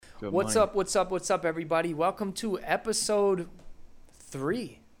Good What's morning. up? What's up, everybody? Welcome to episode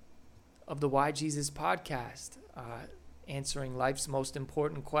 3 of the Why Jesus podcast, answering life's most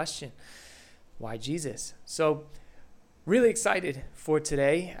important question: why Jesus? So, really excited for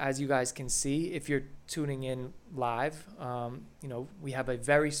today, as you guys can see if you're tuning in live. We have a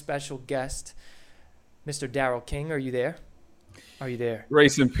very special guest, Mr. Daryl King. Are you there? Are you there?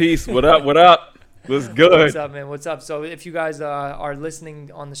 Grace and peace. What up? What up? What's What's good? up, man? What's up? So if you guys are listening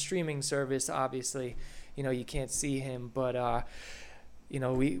on the streaming service, obviously, you can't see him, but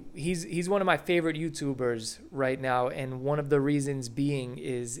he's one of my favorite YouTubers right now, and one of the reasons being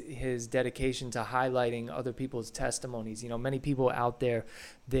is his dedication to highlighting other people's testimonies. Many people out there,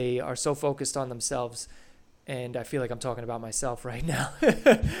 they are so focused on themselves, and I feel like I'm talking about myself right now.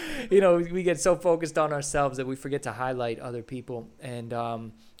 We get so focused on ourselves that we forget to highlight other people, and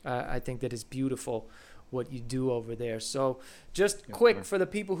I think that it's beautiful what you do over there. So just quick, for the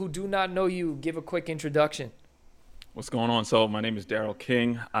people who do not know you, give a quick introduction. What's going on? So my name is Daryl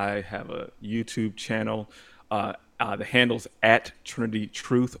King. I have a YouTube channel. The handle's at Trinity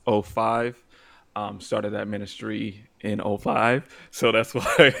Truth 05. Started that ministry in 05. So that's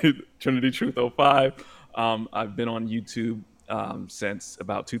why Trinity Truth 05. I've been on YouTube since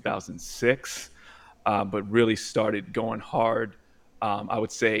about 2006, but really started going hard I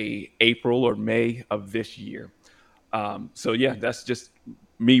would say April or May of this year. So yeah, that's just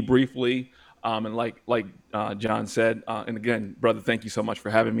me briefly. And like John said, and again, brother, thank you so much for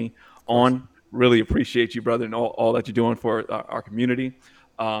having me on. Really appreciate you, brother, and all that you're doing for our community.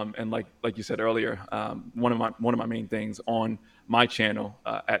 And like you said earlier, one of my main things on my channel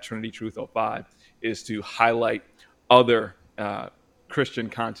at Trinity Truth 05 is to highlight other Christian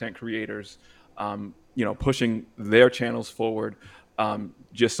content creators, pushing their channels forward,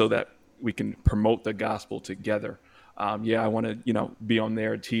 just so that we can promote the gospel together. I want to, be on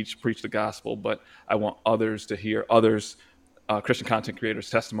there, teach, preach the gospel, but I want others to hear others, Christian content creators,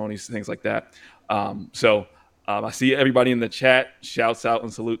 testimonies, things like that. I see everybody in the chat. Shouts out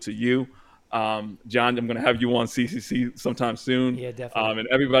and salute to you. John, I'm going to have you on CCC sometime soon. Yeah, definitely. And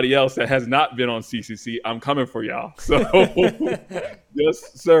everybody else that has not been on CCC, I'm coming for y'all. So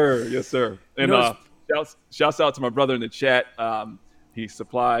yes, sir. Yes, sir. And shouts out to my brother in the chat. He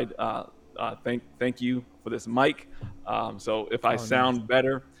supplied, thank you for this mic. So if I sound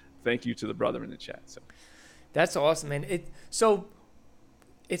better, thank you to the brother in the chat. So that's awesome, man. So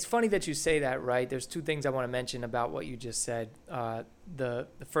it's funny that you say that, right? There's two things I want to mention about what you just said. The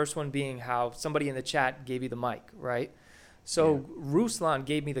first one being how somebody in the chat gave you the mic, right? So Ruslan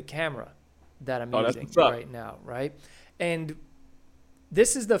gave me the camera that I'm using right now, right? And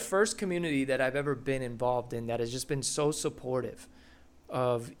this is the first community that I've ever been involved in that has just been so supportive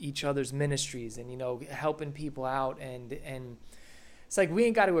of each other's ministries and, helping people out. And it's like we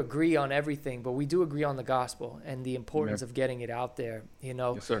ain't got to agree on everything, but we do agree on the gospel and the importance of getting it out there,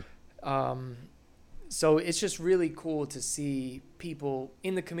 Yes, sir. So it's just really cool to see people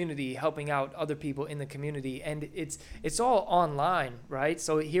in the community helping out other people in the community. And it's all online, right?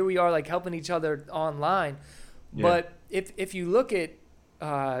 So here we are, like, helping each other online. Yeah. But if you look at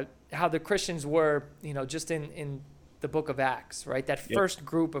how the Christians were, just in the book of Acts, right? That first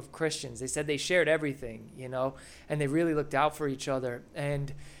group of Christians, they said they shared everything, and they really looked out for each other.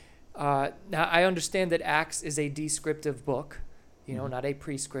 And now I understand that Acts is a descriptive book, not a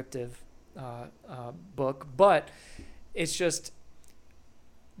prescriptive book, but it's just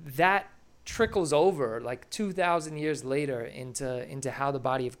that trickles over like 2,000 years later into how the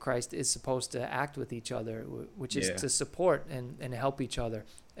body of Christ is supposed to act with each other, which is to support and help each other.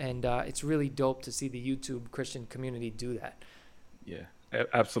 And it's really dope to see the YouTube Christian community do that. Yeah,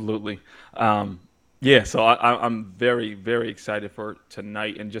 absolutely. So I'm very, very excited for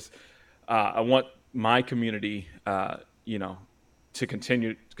tonight, and just I want my community, to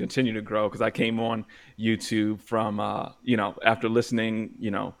continue to grow, because I came on YouTube from after listening,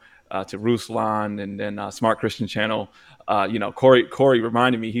 to Ruslan and then Smart Christian Channel. Corey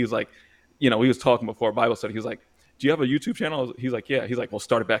reminded me. He was like, we was talking before Bible study. He was like, do you have a YouTube channel? He's like, yeah. He's like, well,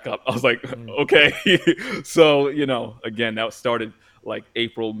 start it back up. I was like, okay. So, again, that started like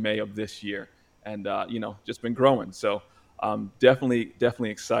April, May of this year, and, just been growing. So definitely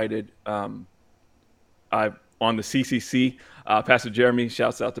excited. I'm on the CCC, Pastor Jeremy,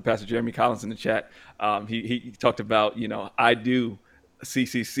 shouts out to Pastor Jeremy Collins in the chat. He talked about, I do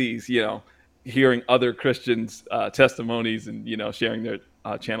CCCs, hearing other Christians' testimonies and, sharing their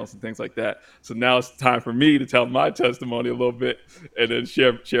channels and things like that. So now it's time for me to tell my testimony a little bit and then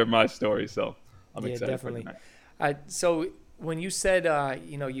share my story. So I'm excited definitely. for tonight. So when you said,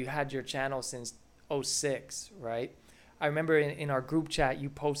 you had your channel since 06, right? I remember in our group chat you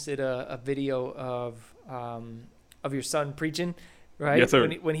posted a video of your son preaching, Yes, right? sir.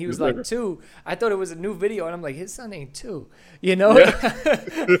 When he Yes, was like sir. 2. I thought it was a new video, and I'm like, his son ain't 2, you know? Yeah.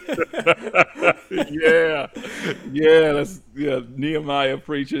 Yeah. Yeah. Yeah. Nehemiah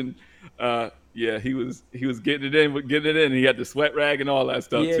preaching. Yeah, he was getting it in. He had the sweat rag and all that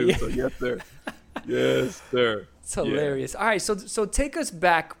stuff Yeah, too. yeah. So yes, sir. Yes, sir. It's Yeah. hilarious. All right, so take us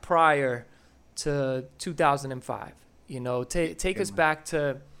back prior to 2005. Take us Amen. back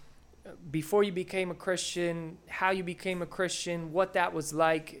to before you became a Christian, how you became a Christian, what that was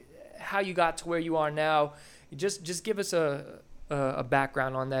like, how you got to where you are now. Just give us a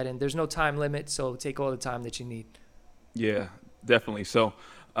background on that, and there's no time limit, so take all the time that you need. Yeah, definitely. So,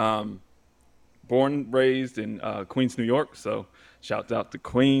 um, born, raised in Queens, New York. So, shouts out to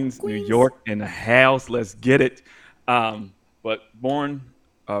Queens, New Queens. York in the house. Let's get it. But born,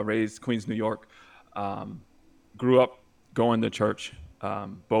 raised Queens, New York. Um, Grew up going to church.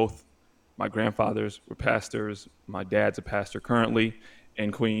 Both my grandfathers were pastors. My dad's a pastor currently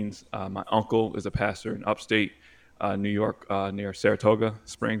in Queens. My uncle is a pastor in upstate New York, near Saratoga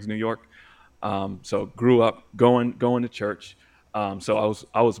Springs, New York. So grew up going to church. So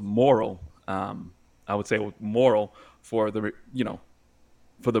I was moral. I would say moral for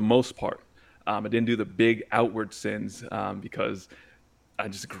for the most part. I didn't do the big outward sins because I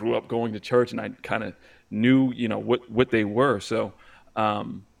just grew up going to church and I kind of knew what they were. So,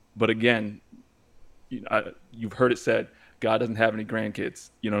 but again, you've heard it said, God doesn't have any grandkids.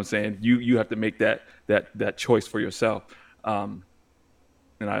 You know what I'm saying? You have to make that choice for yourself. Um,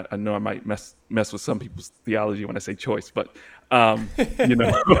 and I know I might mess with some people's theology when I say choice, but you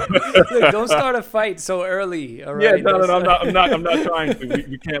know, Look, don't start a fight so early. All yeah, right, no, don't no, no, start. I'm not trying to.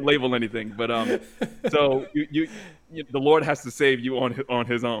 We can't label anything, but so the Lord has to save you on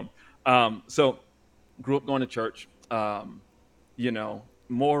His own. So grew up going to church.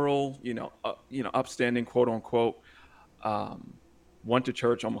 Moral, upstanding, quote unquote. Um, Went to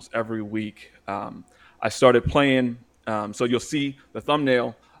church almost every week. I started playing. So you'll see the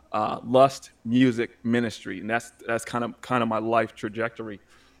thumbnail, lust, music, ministry, and that's kind of my life trajectory.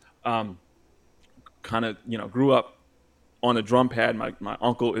 Um, Kind of grew up on a drum pad. My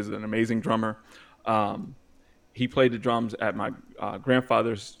uncle is an amazing drummer. Um, he played the drums at my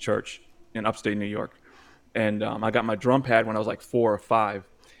grandfather's church in upstate New York, and I got my drum pad when I was like 4 or 5,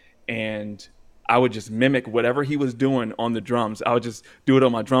 and I would just mimic whatever he was doing on the drums. I would just do it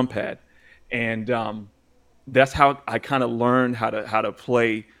on my drum pad, and that's how I kind of learned how to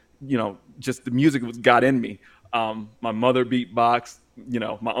play. Just the music got in me. My mother beatbox,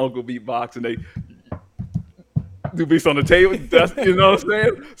 my uncle beatbox, and they do beats on the table. That's what I'm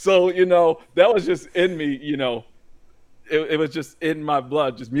saying. So that was just in me. It was just in my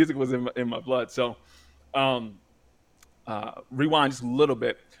blood. Just music was in my blood. So um, rewind just a little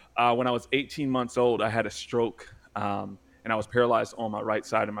bit. When I was 18 months old, I had a stroke, and I was paralyzed on my right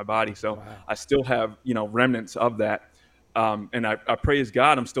side of my body. So Wow. I still have remnants of that, and I praise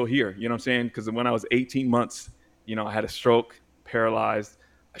God I'm still here. You know what I'm saying? Because when I was 18 months, I had a stroke, paralyzed.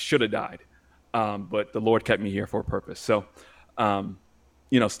 I should have died, but the Lord kept me here for a purpose. So,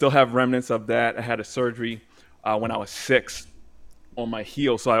 still have remnants of that. I had a surgery when I was 6 on my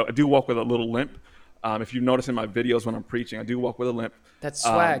heel, so I do walk with a little limp. If you notice in my videos when I'm preaching, I do walk with a limp. That's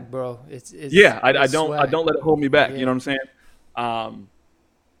Um, swag, bro. It's yeah, I it's don't I swag. don't let it hold me back. You Yeah. know what I'm saying? Um,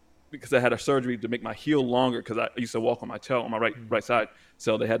 because I had a surgery to make my heel longer because I used to walk on my toe on my Mm. right side,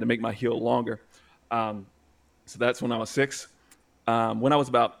 so they had to make my heel longer. Um, so that's when I was 6. When I was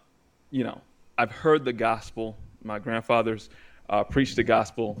about, you know, I've heard the gospel. My grandfathers preached the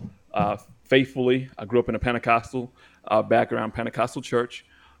gospel faithfully. I grew up in a Pentecostal background, Pentecostal church.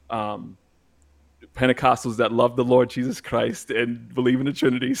 Um, Pentecostals that love the Lord Jesus Christ and believe in the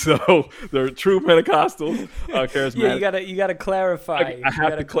Trinity. So they're true Pentecostals, Yeah, charismatic. you gotta clarify. I You have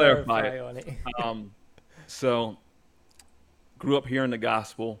gotta to clarify it. clarify on it. Um, so grew up hearing the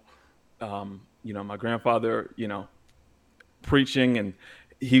gospel. My grandfather, preaching, and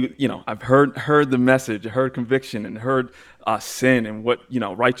he, I've heard the message, heard conviction, and heard sin and what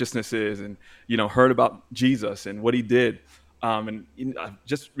righteousness is, and heard about Jesus and what he did. And I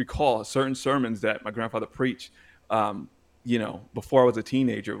just recall certain sermons that my grandfather preached. Before I was a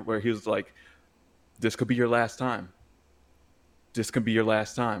teenager, where he was like, "This could be your last time. This could be your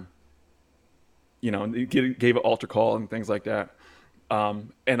last time." And he gave an altar call and things like that.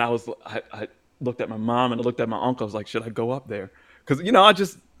 And I looked at my mom and I looked at my uncle. I was like, should I go up there? Because I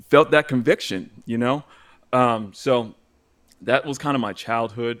just felt that conviction. So that was kind of my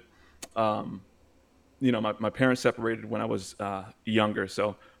childhood. Um, my parents separated when I was younger.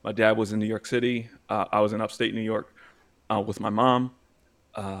 So my dad was in New York City. I was in upstate New York. with my mom.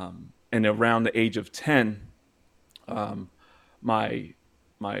 And around the age of 10, um, my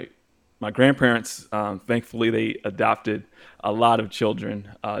my my grandparents, thankfully, they adopted a lot of children,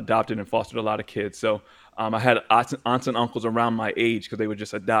 adopted and fostered a lot of kids. So I had aunts and uncles around my age because they would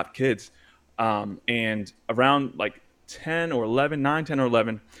just adopt kids. And around like 10 or 11, 9, 10 or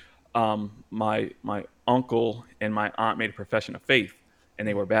 11, my uncle and my aunt made a profession of faith, and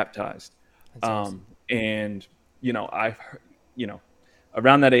they were baptized. That's awesome. And I've you know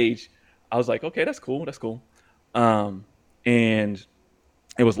around that age, I was like, okay, that's cool, that's cool. And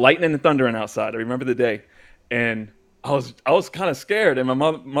it was lightning and thundering outside. I remember the day, and I was kind of scared. And my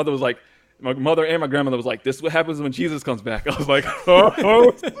mother was like, my mother and my grandmother was like, "This is what happens when Jesus comes back." I was like,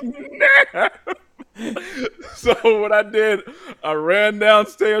 "Oh snap!" So what I did, I ran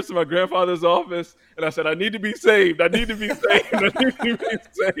downstairs to my grandfather's office, and I said, "I need to be saved. I need to be saved. I need to be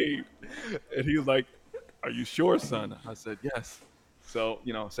saved." And he was like, "Are you sure, son?" I said, "Yes." So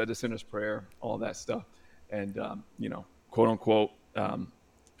said the sinner's prayer, all that stuff, and quote unquote,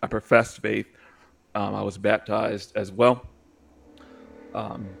 I professed faith. I was baptized as well.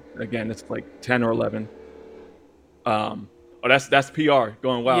 Again, it's like 10 or 11. Oh, that's PR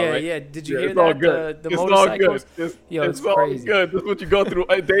going wild, Yeah, right? yeah. Did you Yeah, hear it's all that? good. The It's all good. motorcycles? It's Yo, it's it's all crazy. good. This is what you go through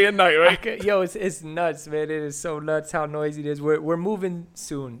day and night, right? Yo, it's nuts, man. It is so nuts how noisy it is. We're moving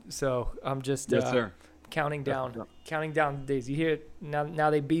soon, so I'm just Yes, sir. counting Yes, down, sir. counting down the days. You hear it now? Now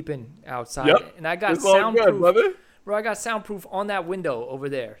they beeping outside, Yep. and I got It's all good, soundproof. brother. Bro, I got soundproof on that window over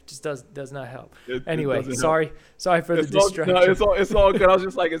there. Just does not help. It Anyway, doesn't help. sorry for the It's all, distraction. no, it's all good. I was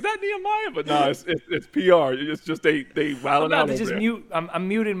just like, is that Nehemiah? But no, it's PR. It's just they I'm wilding about out to over just there. mute. I'm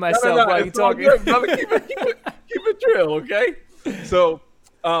muting No, myself no, no. while you're It's all talking. good, brother. Keep it real, okay? So,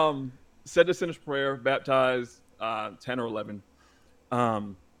 said the sinner's prayer, baptized, 10 or 11.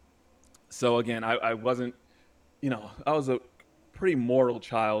 Um, so again, I wasn't, I was a pretty moral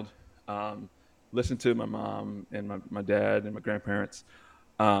child. Um, Listened to my mom and my dad and my grandparents.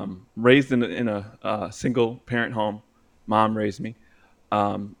 Raised in a single parent home. Mom raised me.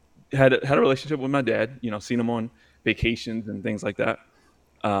 Um, had a relationship with my dad. Seen him on vacations and things like that.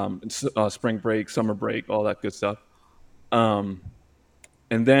 Spring break, summer break, all that good stuff. Um,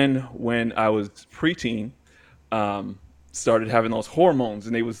 and then when I was preteen, um, started having those hormones,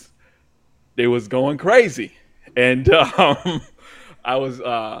 and they was going crazy, and I was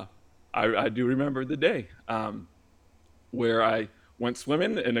I do remember the day where I went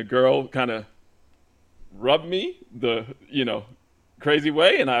swimming, and a girl kind of rubbed me the crazy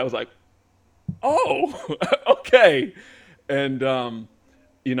way, and I was like, oh, okay, and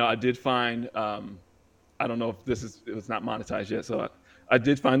I did find I don't know if it was not monetized yet, so I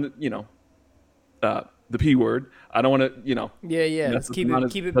did find that the P word. I don't want to Yeah, yeah. mess Let's with the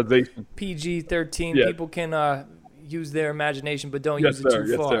keep it monetization. PG-13. Yeah. People can use their imagination, but don't Yes, use it sir. too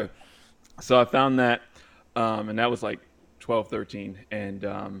Yes, far. sir. So I found that, and that was like 12, 13, and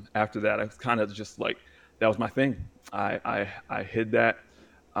after that, I was kind of just like that was my thing. I hid that.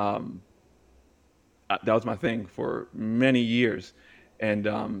 Um, that was my thing for many years,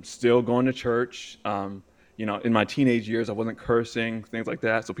 and still going to church. In my teenage years, I wasn't cursing, things like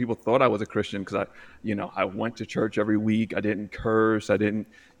that. So people thought I was a Christian because I went to church every week. I didn't curse. I didn't,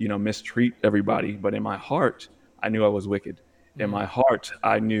 mistreat everybody. But in my heart, I knew I was wicked. In Mm. my heart,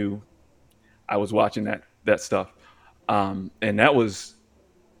 I knew I was watching that stuff, and that was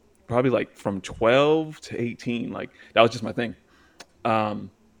probably like from 12 to 18. Like that was just my thing. Um,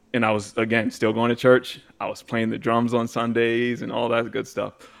 and I was again still going to church. I was playing the drums on Sundays and all that good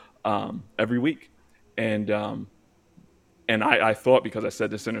stuff every week. And I thought because I said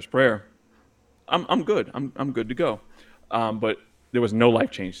the sinner's prayer, I'm good. I'm good to go. But there was no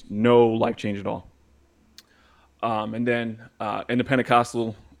life change at all. And then in the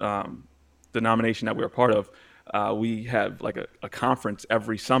Pentecostal denomination that we're a part of, we have like a conference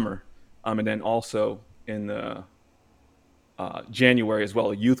every summer, and then also in the January as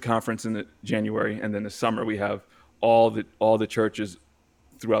well, a youth conference in the January, and then the summer we have all the churches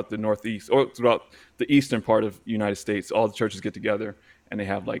throughout the Northeast or throughout the eastern part of the United States. All the churches get together and they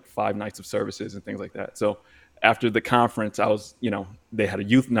have like 5 nights of services and things like that. So after the conference, I was, they had a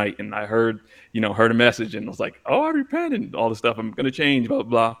youth night, and I heard a message, and was like, oh, I repent and all the stuff. I'm going to change, blah,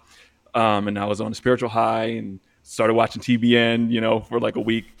 blah, blah. And I was on a spiritual high and started watching TBN, for like a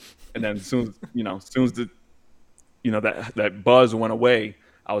week. And then as soon as the that buzz went away,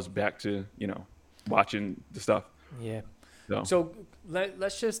 I was back to watching the stuff. Yeah. So So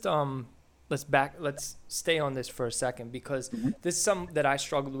let's just let's stay on this for a second, because Mhm. this is something that I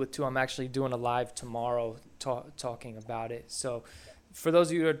struggled with too. I'm actually doing a live tomorrow talking about it. So For those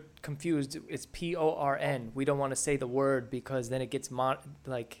of you who are confused, it's PORN. We don't want to say the word because then it gets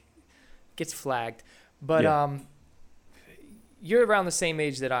gets flagged. But Yeah, you're around the same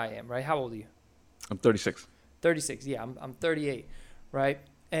age that I am, right? How old are you? I'm 36. 36. Yeah, I'm 38, right?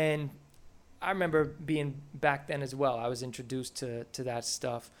 And I remember being back then as well. I was introduced to that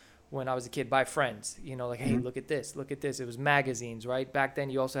stuff when I was a kid by friends. You know, like, hey, Hmm. look at this, look at this. It was magazines, right? Back then,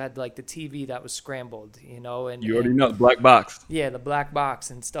 you also had like the TV that was scrambled, you know, You already and know, black box. yeah, the black box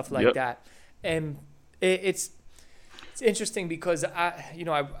and stuff like Yep. that. And it's interesting because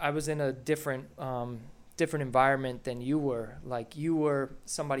I was in a different environment than you were. Like you were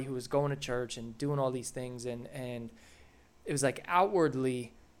somebody who was going to church and doing all these things, and it was like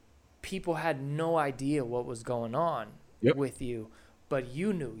outwardly people had no idea what was going on Yep. with you, but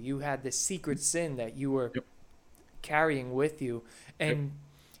you knew you had this secret sin that you were Yep. carrying with you. Yep. And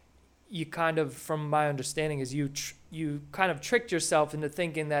you kind of, from my understanding, is you kind of tricked yourself into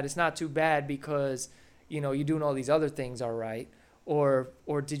thinking that it's not too bad because you're doing all these other things all right. Or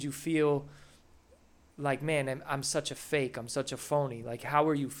did you feel like, man, I'm such a fake, I'm such a phony? Like, how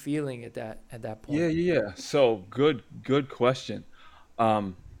were you feeling at that Yeah, point? yeah, yeah. So good question.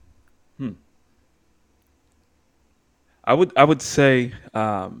 Um, hmm. I would say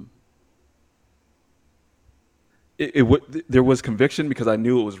there was conviction because I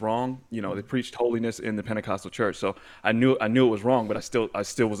knew it was wrong. You know, they Mm. preached holiness in the Pentecostal church, so I knew it was wrong, but I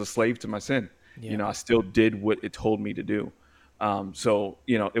still was a slave to my sin. You Yeah. know, I still did what it told me to do. So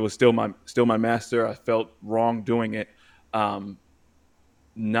it was still my master. I felt wrong doing it. Um,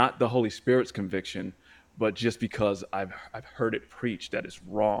 Not the Holy Spirit's conviction, but just because I've heard it preached that it's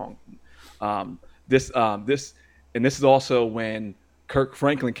wrong. Um, this and this is also when Kirk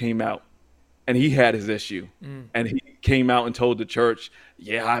Franklin came out and he had his issue, Mm. and he came out and told the church,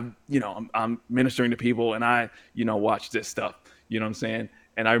 "Yeah, I'm ministering to people, and I watch this stuff." You know what I'm saying?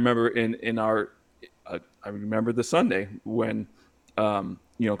 And I remember in our I remember the Sunday when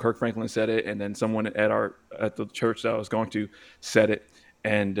Kirk Franklin said it, and then someone at the church that I was going to said it,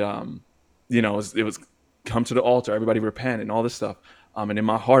 and it was come to the altar, everybody repent, and all this stuff. And in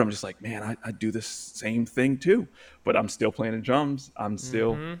my heart, I'm just like, man, I do this same thing too, but I'm still playing the drums. I'm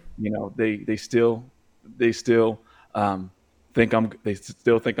still, Mm-hmm. they still um, they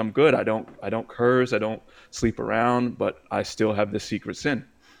still think I'm good. I don't curse. I don't sleep around, but I still have this secret sin,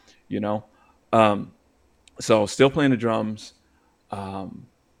 you know. Um, so still playing the drums, um,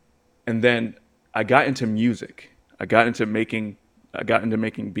 and then I got into music. I got into making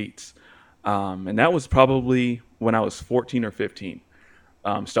beats, and that was probably when I was 14 or 15.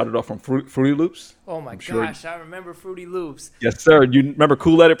 Started off from Fruity Loops. Oh my I'm sure. gosh, I remember Fruity Loops. Yes, sir. You remember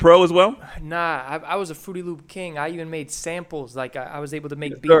Cool Edit Pro as well? Nah, I was a Fruity Loop king. I even made samples. Like I was able to Yes,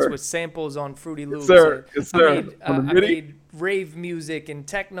 make beats sir. with samples on Fruity Yes, Loops. sir. Yes, I sir. made On the I MIDI. made rave music and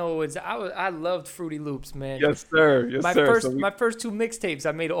techno. I loved Fruity Loops, man. Yes, sir. Yes, My sir. So first my first two mixtapes,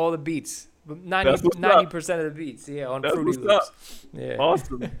 I made all the beats. that's 90 what's up. 90% of the beats, yeah, on That's Fruity what's up. Loops. Yeah.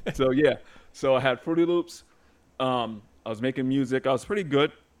 Awesome. So yeah. So I had Fruity Loops. I was making music. I was pretty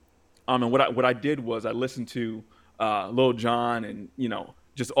good. And what I did was I listened to Lil Jon and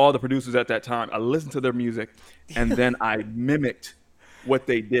just all the producers at that time. I listened to their music, and then I mimicked what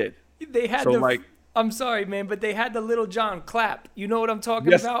they did. They had So the. like, I'm sorry, man, but they had the Little John clap. You know what I'm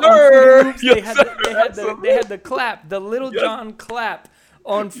talking yes, about on Fruity sir. Loops? They Yes, had sir. they had Absolutely. the clap, the Little Yes, John clap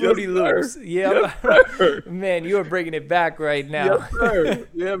on yes, Fruity sir. Loops. Yes, Yeah, sir. man, you are bringing it back right Yes, now. sir.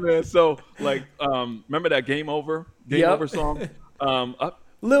 Yeah, man. So like, remember that Game Over Yep. song? Up.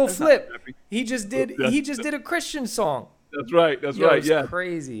 Lil That's not Flip, happy. he just did That's, he just did a Christian song. that's right. That's Yo, right. it's Yeah.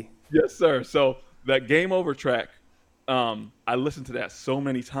 crazy. Yes, sir. So that Game Over track, I listened to that so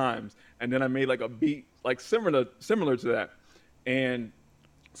many times, and then I made like a beat like similar to that, and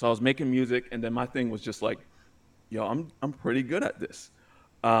so I was making music, and then my thing was just like, yo, I'm pretty good at this,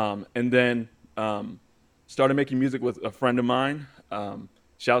 and then started making music with a friend of mine.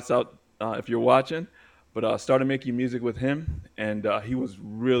 Shouts out if you're watching, but started making music with him, and he was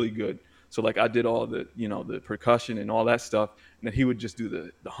really good. So like I did all the percussion and all that stuff, and then he would just do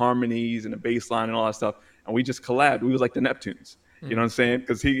the harmonies and the bass line and all that stuff, and we just collabed. We was like the Neptunes, you know what Mm. I'm saying?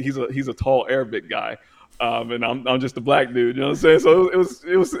 Because he's a tall Arabic guy, and I'm just a black dude, you know what I'm saying? So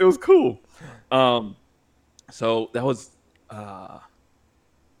it was cool. Um, so uh,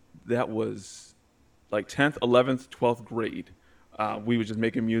 that was like 10th, 11th, 12th grade. We were just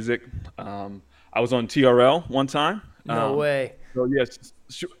making music. I was on TRL one time. No way. So yes,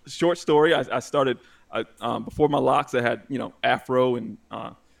 short story. I started before my locks. I had afro and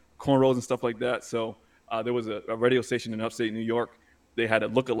cornrows and stuff like that. So there was a radio station in upstate New York. They had a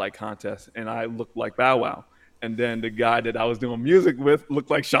look-alike contest, and I looked like Bow Wow. And then the guy that I was doing music with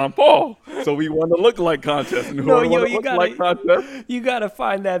looked like Sean Paul. So we won the look-alike contest. And No, whoever won yo, the look-alike contest, you gotta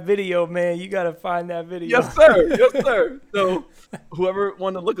find that video, man. You gotta find that video. yes, sir. Yes, sir. So whoever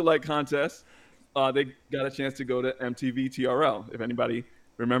won the look-alike contest, they got a chance to go to MTV TRL. If anybody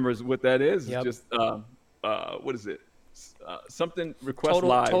remembers what that is, it's Yep. just, what is it? Something Request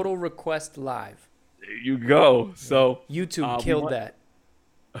Live. Total Request Live. There you go. So YouTube we killed won. that.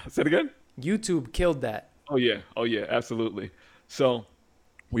 Say it again? YouTube killed that. Oh yeah, absolutely. So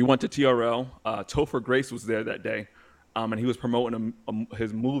we went to TRL. Topher Grace was there that day, and he was promoting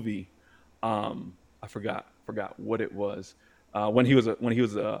his movie. I forgot what it was. When he was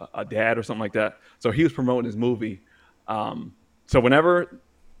a dad or something like that. So he was promoting his movie. So whenever,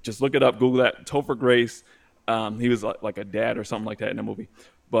 just look it up, Google that, Topher Grace. He was like a dad or something like that in the movie.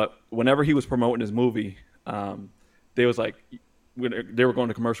 But whenever he was promoting his movie, they was like, when they were going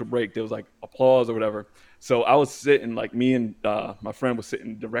to commercial break, there was like applause or whatever. So I was sitting, like, me and my friend was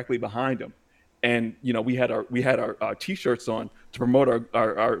sitting directly behind him, and we had our t-shirts on to promote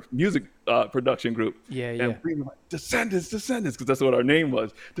our music production group. Yeah, and we were like, Descendants, because that's what our name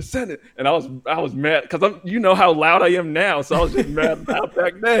was, Descendants. And I was mad because how loud I am now, so I was just mad about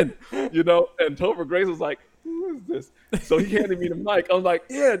back then, And Topher Grace was like, who is this? So he handed me the mic. I was like,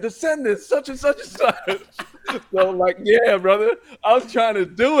 yeah, Descendants, such and such and such. So like, yeah, brother, I was trying to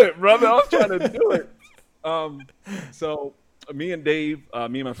do it, brother. I was trying to do it. So me and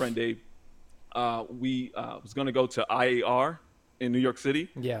my friend Dave, we was going to go to IAR in New York City.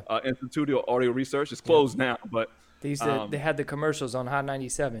 Yeah. Institute of Audio Research. It's closed now, but They had the commercials on Hot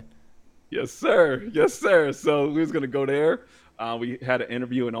 97. yes, sir. Yes, sir. So we was going to go there. We had an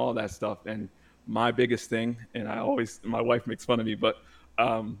interview and all that stuff. And my biggest thing, and my wife makes fun of me, but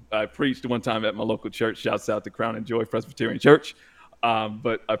I preached one time at my local church. Shouts out to Crown and Joy Presbyterian Church.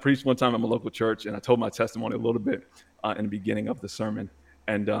 But I preached one time at my local church, and I told my testimony a little bit in the beginning of the sermon.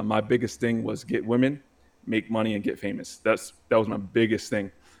 And my biggest thing was get women, make money, and get famous. That was my biggest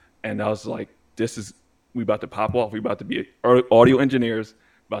thing. And I was like, we about to pop off. We about to be audio engineers,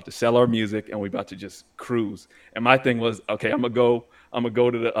 about to sell our music, and we about to just cruise. And my thing was, okay, I'm gonna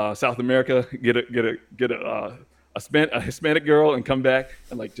go to the South America, get a Hispanic girl, and come back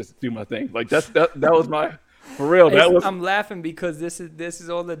and like just do my thing. Like that was my, for real. I'm laughing because this is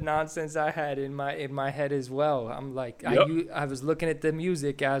all the nonsense I had in my head as well. I'm like, Yep. I was looking at the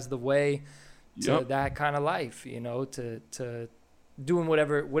music as the way to Yep. that kind of life, to doing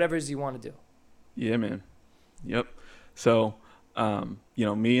whatever it is you want to do. Yeah, man. Yep. So,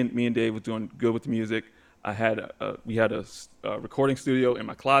 me and Dave was doing good with the music. We had a recording studio in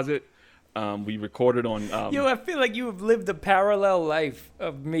my closet. We recorded on. Yo, I feel like you have lived a parallel life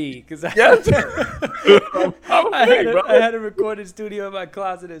of me because Yes. I had a recording studio in my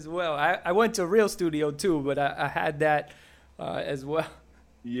closet as well. I went to a real studio too, but I had that as well.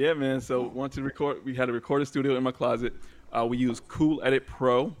 Yeah, man. So once to record, we had a recording studio in my closet. We used Cool Edit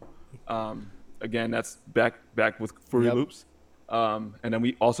Pro. Again, that's back with Fruity Yep. Loops. And then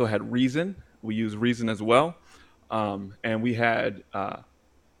we also had Reason. We used Reason as well. And we had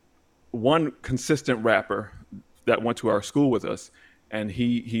one consistent rapper that went to our school with us, and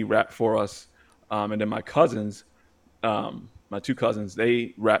he rapped for us. And then my cousins, my two cousins,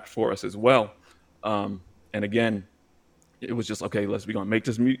 they rapped for us as well. And again, it was just, okay, we're going to make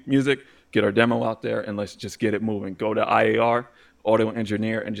this music, get our demo out there, and let's just get it moving. Go to IAR, audio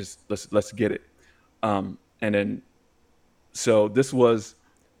engineer, and just let's get it. And then, so this was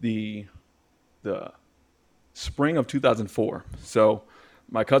the spring of 2004. So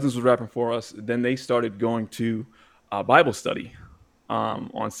my cousins was rapping for us. Then they started going to Bible study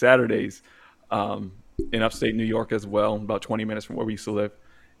on Saturdays in upstate New York as well, about 20 minutes from where we used to live.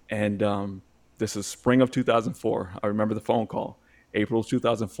 And this is spring of 2004. I remember the phone call. April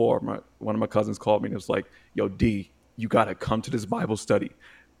 2004, one of my cousins called me and it was like, yo, D, you got to come to this Bible study.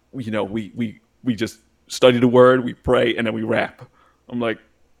 We just study the word, we pray, and then we rap. I'm like,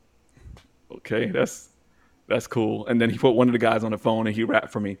 okay, that's cool. And then he put one of the guys on the phone and he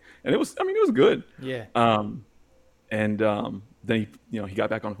rapped for me. And it was good. Yeah. Then he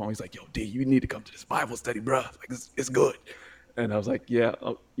got back on the phone. He's like, yo, D, you need to come to this Bible study, bro. Like, it's good. And I was like, yeah,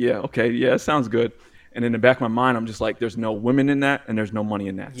 okay, yeah, it sounds good. And in the back of my mind, I'm just like, there's no women in that and there's no money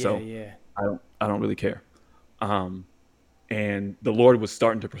in that. Yeah. I don't really care. And the Lord was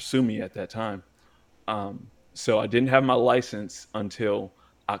starting to pursue me at that time. So I didn't have my license until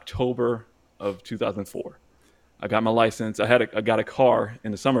October of 2004. I got my license. I got a car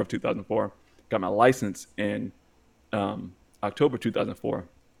in the summer of 2004. Got my license in October 2004.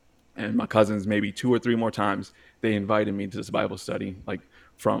 And my cousins, maybe 2 or 3 more times, they invited me to this Bible study, like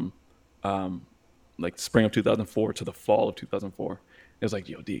from like spring of 2004 to the fall of 2004. It was like,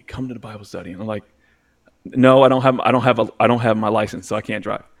 yo, D, come to the Bible study. And I'm like, no, I don't have my license, so I can't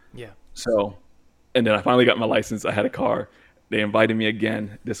drive. Yeah. So, and then I finally got my license. I had a car. They invited me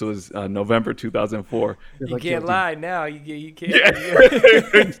again. This was November 2004. It was You like, yo, can't D. lie now. You can't.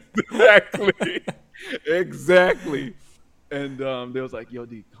 Yeah, exactly. Exactly. And they was like, yo,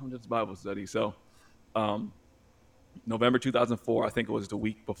 D, come to this Bible study. So, um, November 2004, I think it was the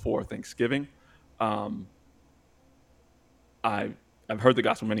week before Thanksgiving. Um, I I've heard the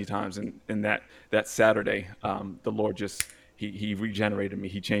gospel many times, and that Saturday, the Lord just he regenerated me.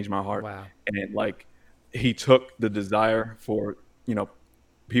 He changed my heart, Wow. and like he took the desire for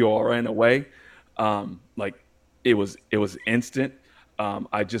PORN away. Like it was instant.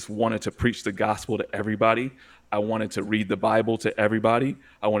 I just wanted to preach the gospel to everybody. I wanted to read the Bible to everybody.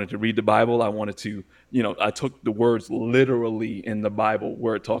 I wanted to read the Bible. I wanted to, I took the words literally in the Bible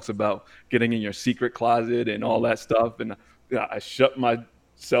where it talks about getting in your secret closet and all that stuff. And I shut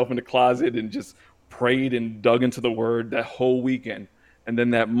myself in the closet and just prayed and dug into the word that whole weekend. And then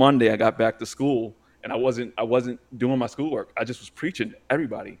that Monday I got back to school and I wasn't doing my schoolwork. I just was preaching to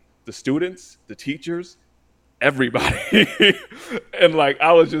everybody, the students, the teachers, everybody. And like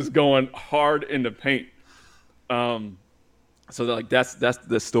I was just going hard in the paint. Um, so like that's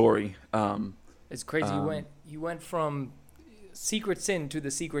the story. It's crazy. Um, You went from secret sin to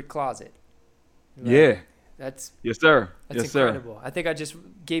the secret closet. Right? yeah, That's yes sir, that's yes sir. incredible. I think I just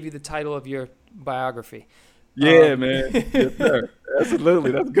gave you the title of your biography. Yeah, Um, man, yes sir.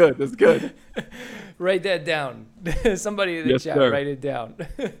 Absolutely, that's good. That's good. write that down. Somebody in the Yes chat, sir. write it down.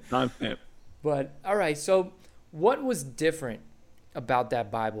 Timestamp. But all right, so what was different about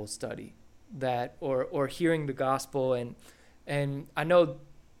that Bible study that or hearing the gospel and I know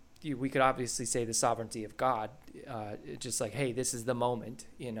we could obviously say the sovereignty of God, just like, hey, this is the moment.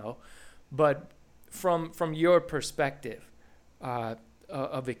 But from your perspective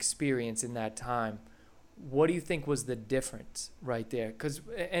of experience in that time, what do you think was the difference right there?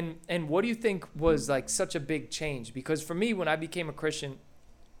 And what do you think was like such a big change? Because for me, when I became a Christian,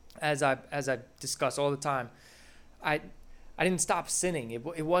 as I discuss all the time, I I didn't stop sinning.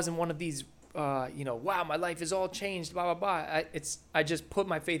 It wasn't one of these wow, my life is all changed, blah blah blah. I just put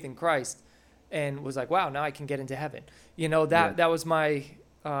my faith in Christ and was like, wow, now I can get into heaven. Yeah. That was my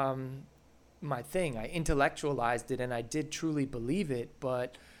thing. I intellectualized it and I did truly believe it,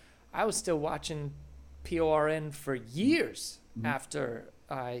 but I was still watching PORN for years Mhm. after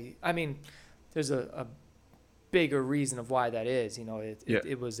I mean, there's a bigger reason of why that is. Yeah.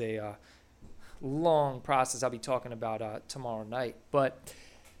 It was a long process I'll be talking about tomorrow night. But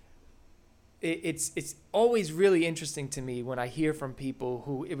it's always really interesting to me when I hear from people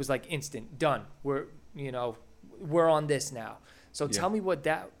who it was like instant, done. We're on this now. So Yeah. tell me what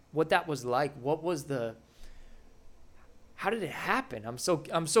that was like. How did it happen? I'm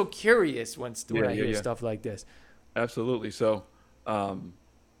so curious when Yeah. I Yeah. hear Yeah. stuff like this. Absolutely. So,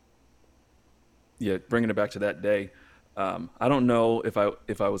 yeah, bringing it back to that day, I don't know if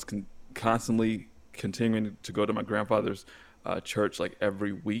I was constantly continuing to go to my grandfather's church like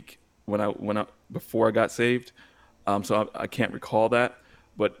every week when I before I got saved. So I can't recall that,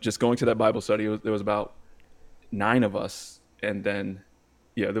 but just going to that Bible study, there was about nine of us, and then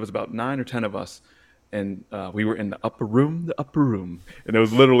yeah, there was about 9 or 10 of us, and we were in the upper room, and it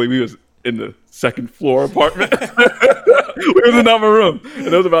was literally we was in the second floor apartment. We was in the upper room, and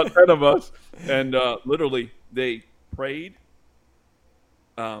there was about 10 of us, and literally they prayed.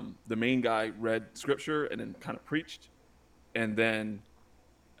 The main guy read scripture and then kind of preached, and then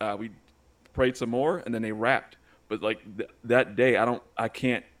we prayed some more, and then they rapped. But like that day, I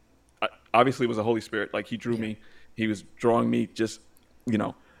can't. Obviously, it was the Holy Spirit. Like he drew Yeah. me. He was drawing me. Just you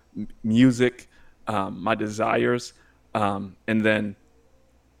know, music, my desires, and then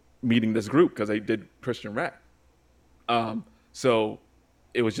meeting this group because they did Christian rap. So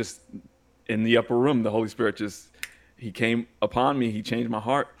it was just in the upper room. The Holy Spirit just he came upon me. He changed my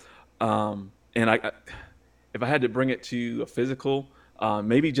heart. And if I had to bring it to a physical,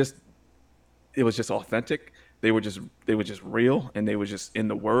 maybe just it was just authentic. They were just real, and they were just in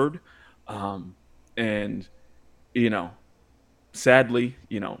the Word. And you know, sadly,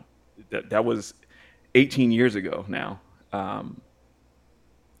 that was 18 years ago now.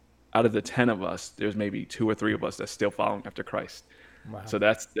 Out of the 10 of us, there's maybe 2 or 3 of us that's still following after Christ. Wow. So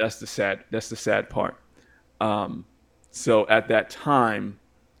that's the sad part. Um, so at that time,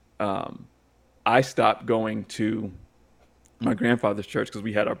 um, I stopped going to my grandfather's church because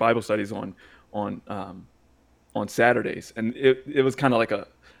we had our Bible studies on um, on Saturdays, and it was kind of like a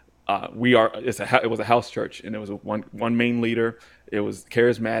it was a house church, and it was one main leader. It was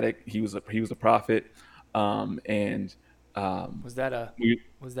charismatic. He was a prophet, and Was that a we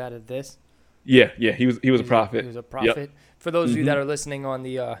was that a this? yeah, he was a He prophet. was a Yep. prophet. For those of you Hmm. that are listening on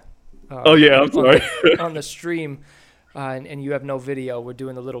the Oh yeah, I'm on sorry. the stream, and you have no video, we're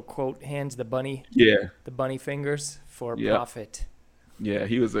doing the little quote hands, Yeah, the bunny fingers for yep, prophet. yeah.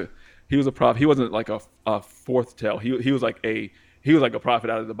 He was a prophet. He wasn't like a fourth tell. He was like a prophet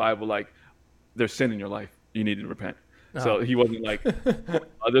out of the Bible. Like, there's sin in your life, you need to repent. Oh, So he wasn't like,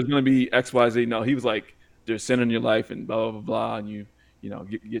 there's going to be X, Y, Z. No, he was like, there's sin in your life and blah blah blah, blah, and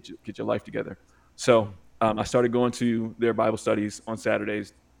get your life together. So mm, I started going to their Bible studies on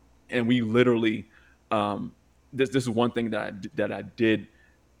Saturdays, and we literally, um, this is one thing that I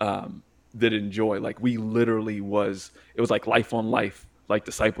um, did enjoy. Like, we literally it was like life on life, like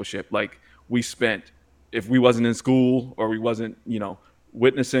discipleship. Like, we spent, if we wasn't in school or we wasn't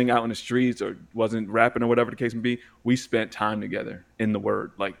witnessing out in the streets or wasn't rapping or whatever the case may be, we spent time together in the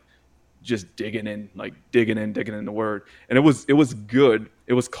Word, like just digging in the Word, and it was good.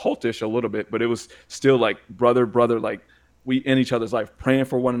 It was cultish a little bit, but it was still like brother, like we in each other's life, praying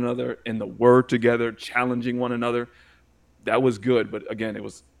for one another in the Word together, challenging one another. That was good, but again, it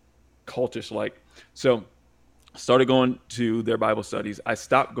was cultish like. So started going to their Bible studies. I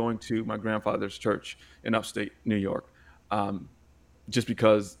stopped going to my grandfather's church in upstate New York, um, just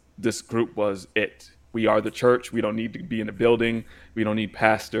because this group was it. We are the church. We don't need to be in a building. We don't need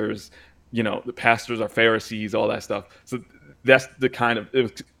pastors. The pastors are Pharisees, all that stuff. So that's the kind of, it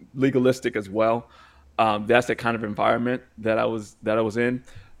was legalistic as well. That's the kind of environment that I was in.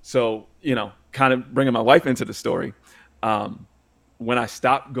 So, kind of bringing my wife into the story. Um, when I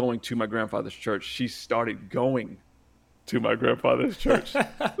stopped going to my grandfather's church, she started going to my grandfather's church.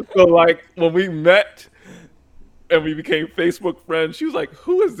 So, like, when we met and we became Facebook friends, she was like,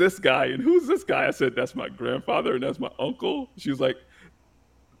 "Who is this guy? And who's this guy?" I said, "That's my grandfather and that's my uncle." She was like,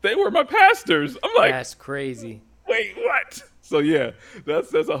 "They were my pastors." I'm like, that's crazy. "Wait, what?" So yeah,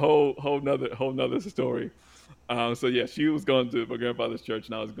 that's a whole nother story. So yeah, she was going to my grandfather's church,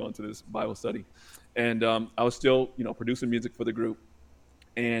 and I was going to this Bible study, and I was still producing music for the group,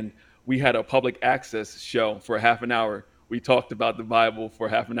 and we had a public access show for half an hour. We talked about the Bible for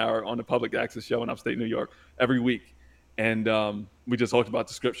half an hour on the public access show in upstate New York every week, and we just talked about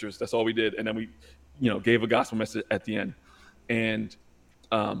the scriptures. That's all we did, and then we, gave a gospel message at the end. And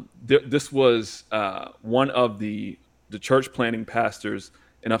this was one of the church planting pastors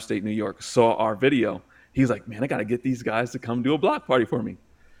in upstate New York saw our video. He's like, "Man, I got to get these guys to come do a block party for me."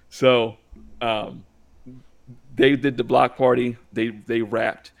 So um, they did the block party. They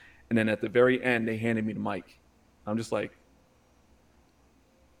rapped, and then at the very end, they handed me the mic. I'm just like,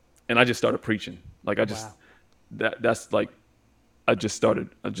 and I just started preaching. Like, I just Wow. that's like, I just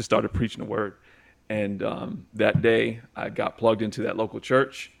started preaching the word, and that day I got plugged into that local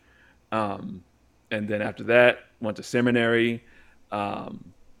church, um, and then after that went to seminary,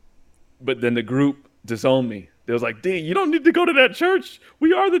 um, but then the group disowned me. They was like, "D, you don't need to go to that church.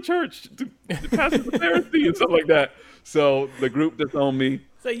 We are the church. The pastor's a Pharisee," and stuff like that. So the group disowned me.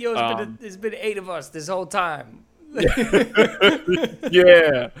 It's like, yo, Um, it's been 8 of us this whole time.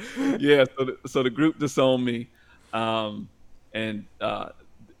 yeah, yeah. So the group disowned me, um, and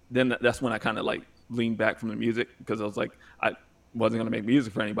then that's when I kind of like leaned back from the music, because I was like, I wasn't gonna make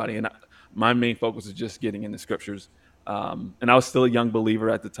music for anybody, and my main focus was just getting in the scriptures. And I was still a young believer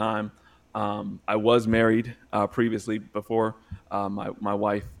at the time. I was married previously before my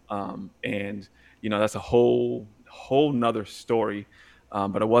wife, and that's a whole nother story.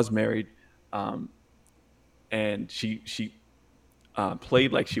 But I was married, um, and she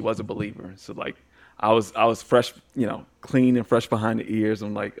played like she was a believer. So like, I was fresh, clean and fresh behind the ears.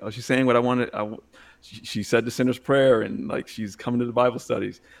 I'm like, "Oh, she's saying what I wanted." She said the sinner's prayer, and like, she's coming to the Bible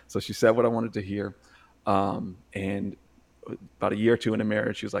studies. So she said what I wanted to hear. And about a year or two in the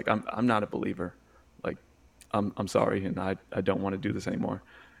marriage, she was like, "I'm not a believer. Like, I'm sorry, and I don't want to do this anymore."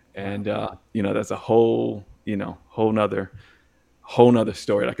 Wow. And that's a whole nother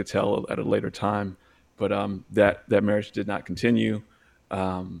story that I could tell at a later time. But that marriage did not continue,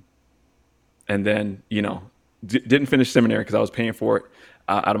 um, and then didn't finish seminary because I was paying for it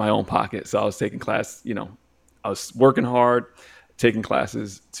out of my own pocket. So I was taking class. I was working hard, taking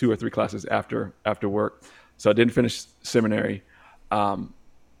classes, 2 or 3 classes after work. So I didn't finish seminary, um,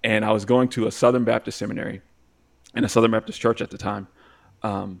 and I was going to a Southern Baptist seminary and a Southern Baptist church at the time,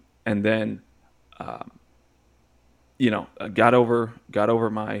 and then um, got over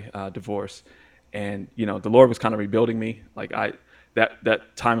my divorce, and the Lord was kind of rebuilding me. Like,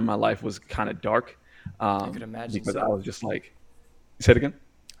 that time in my life was kind of dark, I could imagine because I so. was just like, say it again.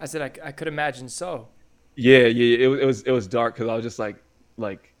 I said, I could imagine so. It was dark because I was just like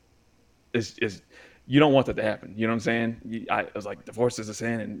it's you don't want that to happen. You know what I'm saying? I was like, divorce is a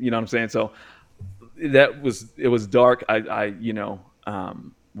sin, and you know what I'm saying. So it was dark. I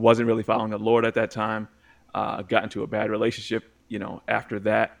wasn't really following the Lord at that time. Got into a bad relationship. After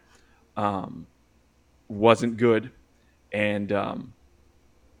that, um, wasn't good, and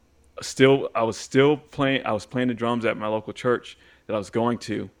still I was still playing. I was playing the drums at my local church that I was going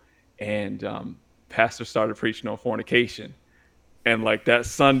to, and pastor started preaching on fornication. And like that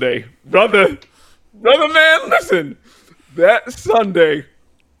Sunday, brother man, listen, that Sunday,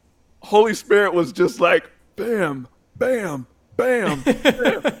 Holy Spirit was just like bam, bam, bam,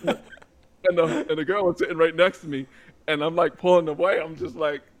 bam. And the girl was sitting right next to me, and I'm like pulling away. I'm just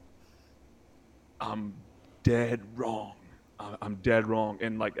like, I'm dead wrong. I'm dead wrong.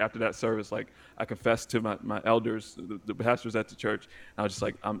 And like after that service, like I confessed to my elders, the pastors at the church. I was just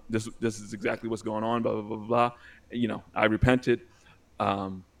like, this is exactly what's going on. Blah blah blah blah. I repented.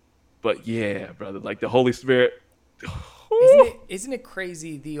 Um, but yeah, brother, like the Holy Spirit. Isn't it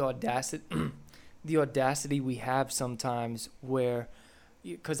crazy the audacity the audacity we have sometimes where,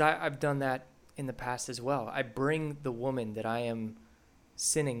 because I've done that in the past as well. I bring the woman that I am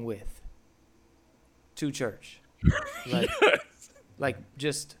sinning with to church, like Yes. like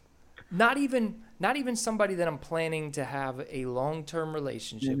just not even somebody that I'm planning to have a long-term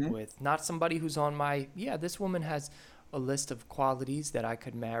relationship Hmm. with, not somebody who's on my, yeah, this woman has a list of qualities that I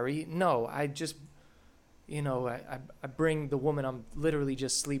could marry. No, I just, I bring the woman I'm literally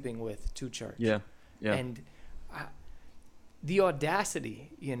just sleeping with to church. Yeah. Yeah. And I, the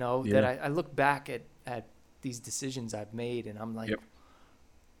audacity, that Yeah. I look back at these decisions I've made, and I'm like, Yep.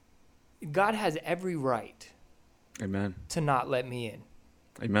 God has every right Amen. to not let me in.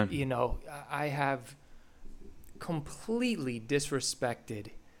 Amen. I have completely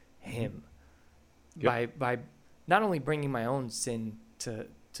disrespected him Yep. by not only bringing my own sin to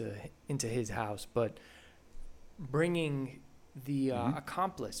into his house, but bringing the Hmm.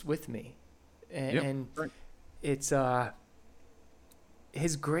 accomplice with me, and, Yep. and Right. it's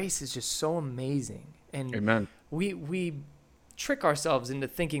his grace is just so amazing, and Amen. we trick ourselves into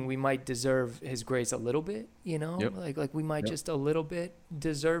thinking we might deserve his grace a little bit, Yep. like we might Yep. just a little bit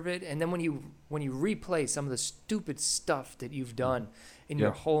deserve it. And then when you replay some of the stupid stuff that you've done in your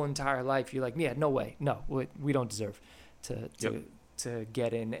Yep. whole entire life, you're like, yeah, no way, no, we don't deserve to Yep. to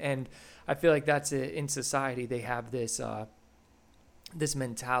get in. And I feel like that's it. In society they have this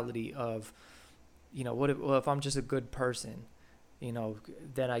mentality of, if I'm just a good person,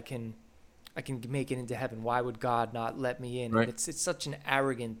 then I can make it into heaven. Why would God not let me in? And Right. it's such an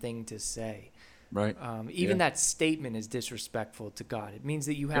arrogant thing to say. Right. Even Yeah. that statement is disrespectful to God. It means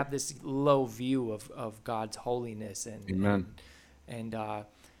that you Yep. have this low view of God's holiness and Amen. and uh,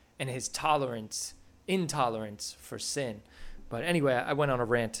 and his intolerance for sin. But anyway, I went on a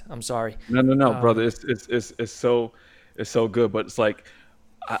rant. I'm sorry. No, no, no, brother. Um, It's so good, but it's like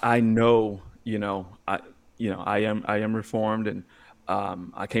I know, I am reformed, and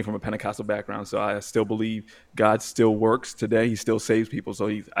I came from a Pentecostal background, so I still believe God still works today. He still saves people, so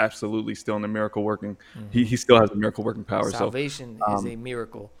he's absolutely still in the miracle working. He still has the miracle working power. So, Salvation is um, a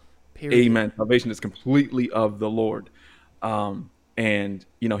miracle. Period. Amen. Salvation is completely of the Lord, and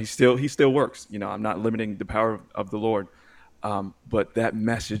he still works. I'm not limiting the power of the Lord, but that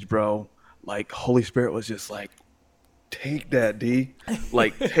message, bro, like Holy Spirit was just like, take that, D.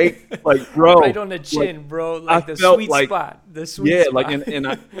 Like, Right bro, on the like chin, bro. I Like the felt sweet like, spot. The sweet yeah, like,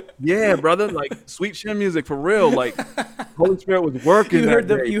 spot. yeah, brother, like sweet chin music for real. Like, Holy Spirit was working You that heard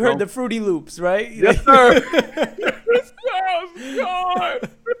the day, you heard bro. the Fruity Loops, right? Yes, sir. Yes, sir. God.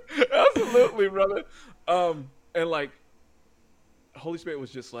 Absolutely, brother. And like, Holy Spirit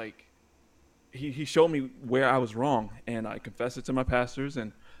was just like, he showed me where I was wrong, and I confessed it to my pastors,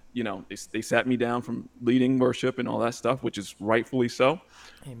 and they sat me down from leading worship and all that stuff, which is rightfully so.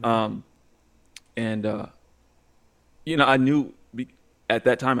 Amen. Um, and I knew at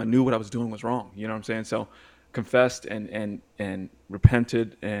that time I knew what I was doing was wrong. You know what I'm saying? So confessed and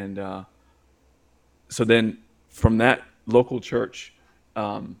repented, and so then from that local church,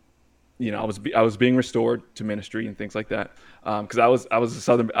 um, I was being restored to ministry and things like that, because I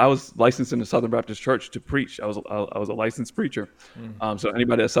was licensed in the Southern Baptist Church to preach. I was a licensed preacher. Mm. So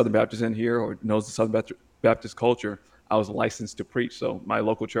anybody that's Southern Baptist in here or knows the Southern Baptist culture, I was licensed to preach. So my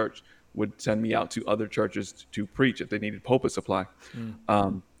local church would send me out to other churches to preach if they needed pulpit supply.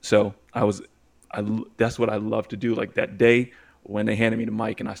 Mm. So that's what I love to do. Like that day when they handed me the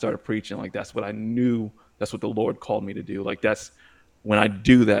mic and I started preaching, like that's what I knew. That's what the Lord called me to do. Like that's when I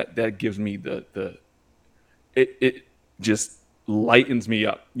do that, that gives me it just lightens me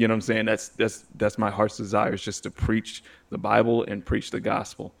up. You know what I'm saying? That's my heart's desire, is just to preach the Bible and preach the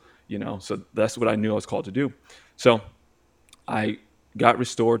gospel. So that's what I knew I was called to do. So I got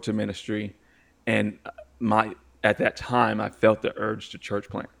restored to ministry, and my at that time I felt the urge to church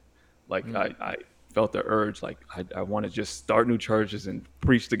plant. Like I felt the urge, like I want to just start new churches and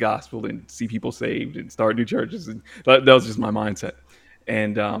preach the gospel and see people saved and start new churches, and that was just my mindset.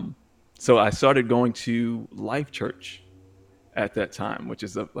 And so I started going to Life Church at that time, which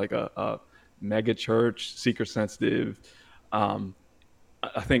is like a mega church, seeker sensitive. Um,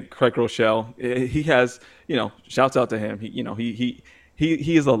 I think Craig Rochelle, he has, shouts out to him.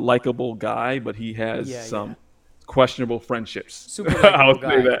 He is a likable guy, but he has Yeah, yeah. some questionable friendships. Super I'll likable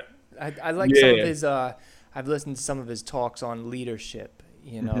say guy. that. I like some of Yeah. his. I've listened to some of his talks on leadership,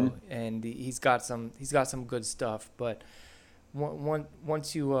 Hmm. and he's got some good stuff. But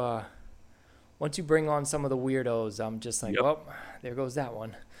once you bring on some of the weirdos, I'm just like, Yep. well, there goes that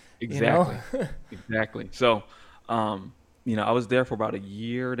one, you know. Exactly. Exactly. So, I was there for about a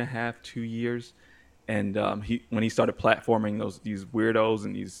year and a half, 2 years, and when he started platforming these weirdos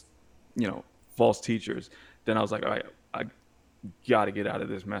and these, false teachers, then I was like, all right, I got to get out of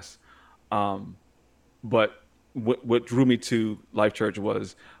this mess. Um, but what drew me to Life Church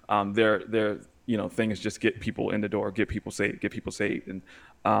was their thing is just get people in the door, get people saved, and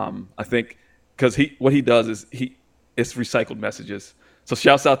I think because what he does is it's recycled messages. So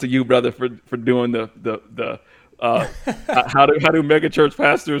shouts out to you, brother, for doing the uh, how do mega church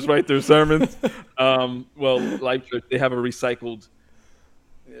pastors write their sermons? Well, Life Church, they have a recycled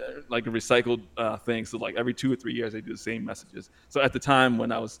thing. So like every 2 or 3 years, they do the same messages. So at the time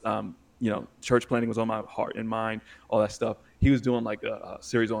when I was, church planting was on my heart and mind, all that stuff. He was doing like a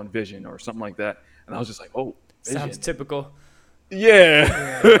series on vision or something like that, and I was just like, oh, Sounds vision. typical.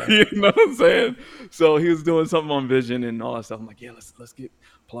 Yeah, Yeah, you know what I'm saying. So he was doing something on vision and all that stuff. I'm like, yeah, let's get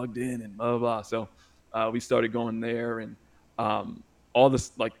plugged in and blah blah blah. So we started going there, and um, all the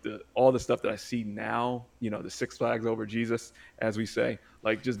stuff that I see now, the Six Flags over Jesus, as we say,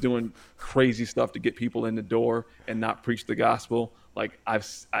 like just doing crazy stuff to get people in the door and not preach the gospel. Like I've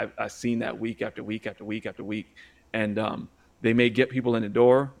seen that week after week after week after week, and they may get people in the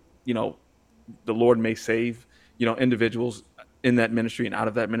door. You know, the Lord may save individuals in that ministry and out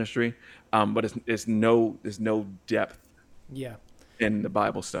of that ministry, but there's no depth yeah. in the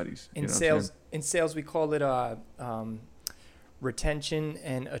Bible studies. You In know what I'm saying? sales, we call it retention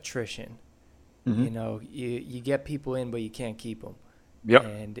and attrition. Hmm. You get people in, but you can't keep them. Yep.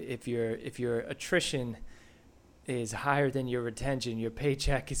 And if your attrition is higher than your retention, your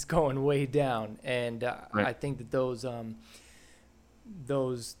paycheck is going way down. And Right. I think that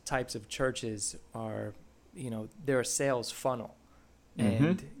those types of churches are, they're a sales funnel, Hmm.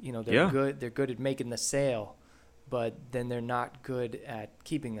 and they're Yeah. good. They're good at making the sale, but then they're not good at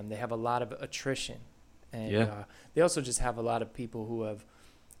keeping them. They have a lot of attrition, and Yeah. they also just have a lot of people who have,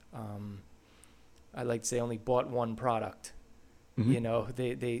 um, I like to say, only bought one product. Hmm.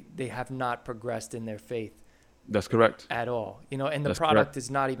 They have not progressed in their faith That's correct. at all. And the That's product correct. is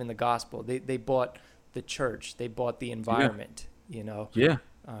not even the gospel. They bought the church. They bought the Yeah. environment. Yeah.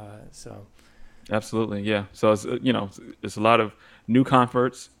 So Absolutely. Yeah. So it's a lot of new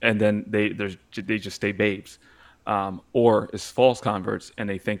converts, and then they just stay babes, or it's false converts and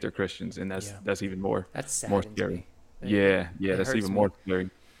they think they're Christians, and that's yeah, that's even more that more saddens scary. me. Yeah. Yeah. It That's hurts even me. more scary.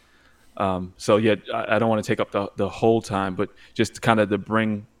 So yeah, I don't want to take up the whole time, but just kind of to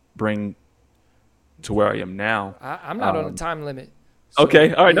bring to where I am now. I'm not on a Um, time limit. okay,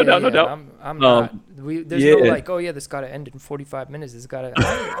 So all right, no yeah, doubt, no yeah, doubt. I'm not. Um, There's no yeah, like, oh yeah, this got to end in 45 minutes. This got to.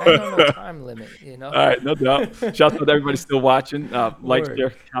 I ain't on no time limit. all right, no doubt. Shout out to everybody still watching. Like, Word.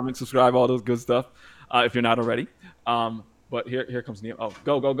 share, comment, subscribe, all those good stuff. If you're not already. But here comes Neil. Oh,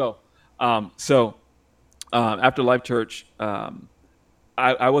 go. So after Life Church,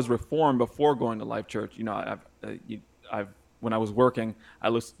 I was reformed before going to Life Church. I've when I was working,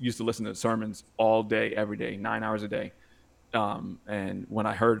 used to listen to sermons all day, every day, 9 hours a day. And when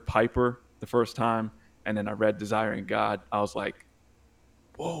I heard Piper the first time, and then I read Desiring God, I was like,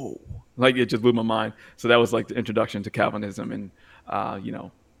 whoa, like it just blew my mind. So that was like the introduction to Calvinism, and uh, you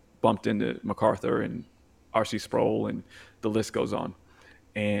know, bumped into MacArthur and R.C. Sproul, and the list goes on.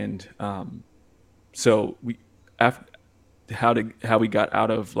 And so we after how we got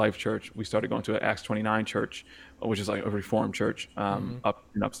out of Life Church, we started going to an Acts 29 church, which is like a Reformed church Hmm. up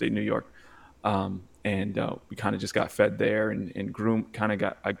in upstate New York. And we kind of just got fed there, and groomed.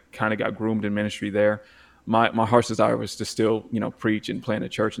 I kind of got groomed in ministry there. My heart's desire was to still preach and plant a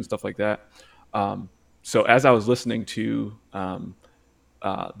church and stuff like that. So as I was listening to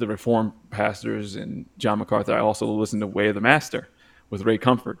the Reformed pastors and John MacArthur. I also listened to Way of the Master with Ray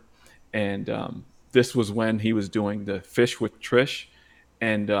Comfort, and this was when he was doing the Fish with Trish,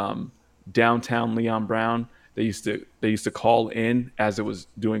 and downtown Leon Brown. They used to call in as it was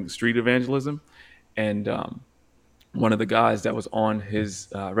doing street evangelism, and one of the guys that was on his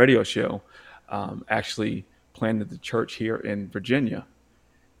radio show actually planted the church here in Virginia,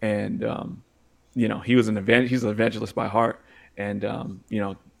 and he was he's an evangelist by heart, and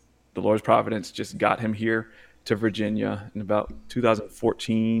the Lord's providence just got him here to Virginia in about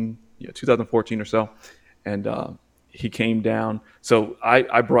 2014, 2014 or so, and he came down. So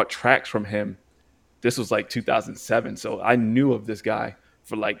I brought tracks from him. This was like 2007, so I knew of this guy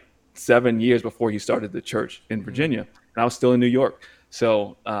for like 7 years before he started the church in Virginia, and I was still in New York.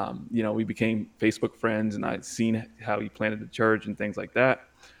 So we became Facebook friends, and I'd seen how he planted the church and things like that.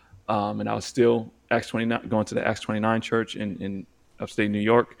 And I was still going to the Acts 29 church in upstate New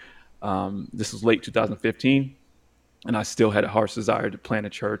York. This was late 2015, and I still had a heart's desire to plant a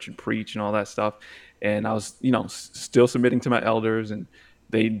church and preach and all that stuff. And I was, still submitting to my elders, and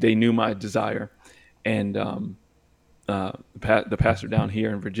they knew my desire. And the pastor down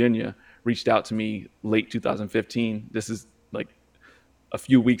here in Virginia reached out to me late 2015. This is like a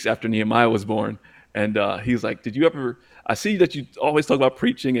few weeks after Nehemiah was born. And he's like, "Did you ever? I see that you always talk about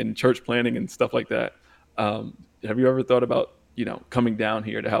preaching and church planning and stuff like that. Have you ever thought about, coming down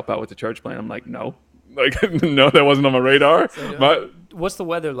here to help out with the church plan?" I'm like, "No, like no, that wasn't on my radar." So, what's the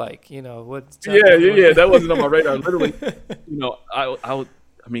weather like? Yeah, that wasn't on my radar. Literally,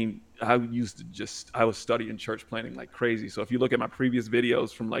 I was studying church planning like crazy. So if you look at my previous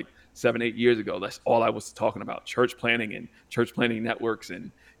videos from like 7-8 years ago, that's all I was talking about: church planning and church planning networks, and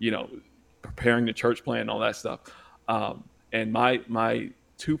preparing the church plan and all that stuff. And my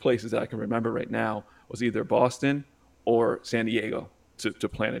two places that I can remember right now was either Boston or San Diego to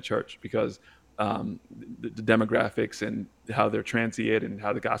plant a church, because the demographics and how they're transient and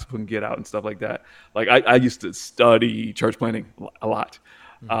how the gospel can get out and stuff like that. Like I used to study church planning a lot.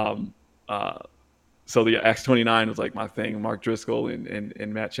 So the Acts 29 was like my thing. Mark Driscoll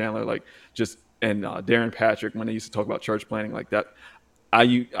and Matt Chandler, and Darren Patrick, when they used to talk about church planning like that. I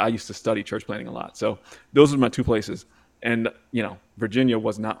used to study church planning a lot. So those are my two places. And, Virginia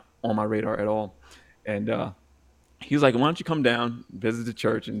was not on my radar at all. And he's like, "Why don't you come down, visit the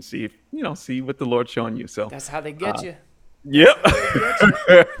church, and see see what the Lord's showing you." So that's how they get you. Yep.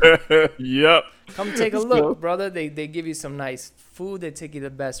 Yep. Come take a look, brother. They give you some nice food. They take you to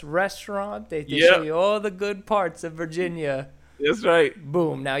the best restaurant. They show you all the good parts of Virginia. That's right.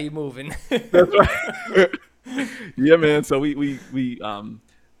 Boom. Now you're moving. That's right. Yeah, man. So we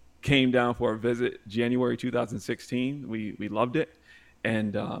came down for a visit January 2016. We loved it,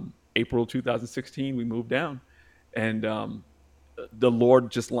 and April 2016 we moved down, and the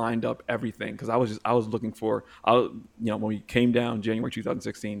Lord just lined up everything, because I was looking for, when we came down January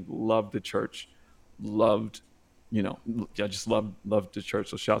 2016, loved the church, I just loved the church.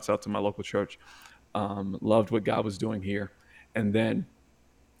 So shouts out to my local church. Loved what God was doing here, and then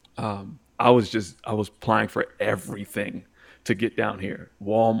I was applying for everything to get down here.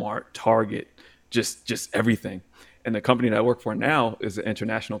 Walmart, Target, just everything. And the company that I work for now is an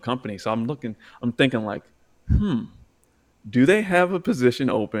international company. So I'm thinking like, do they have a position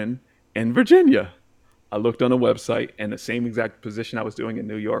open in Virginia? I looked on the website, and the same exact position I was doing in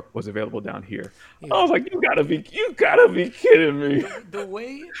New York was available down here. Yeah. I was like, you gotta be kidding me. The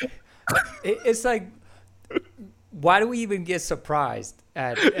way it's like, why do we even get surprised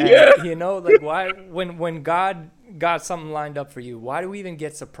at like, why when God got something lined up for you, why do we even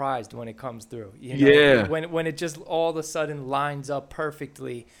get surprised when it comes through? Yeah. When it just all of a sudden lines up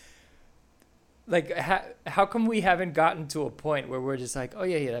perfectly. Like, how come we haven't gotten to a point where we're just like, oh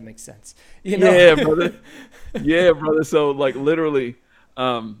yeah, that makes sense? Yeah, brother. Yeah, brother. So like literally,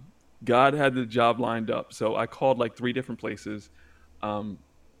 God had the job lined up. So I called like 3 different places,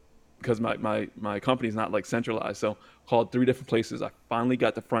 because my company's not like centralized. So called 3 different places. I finally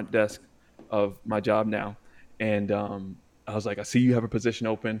got the front desk of my job now, and I was like, "I see you have a position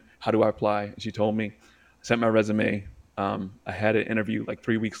open. How do I apply?" And she told me. I sent my resume. I had an interview like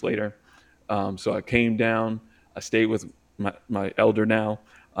 3 weeks later. So I came down. I stayed with my elder now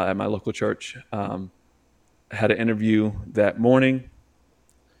at my local church. I had an interview that morning.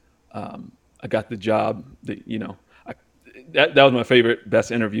 I got the job. That was my favorite,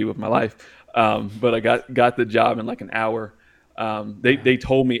 best interview of my life. But I got the job in like an hour. They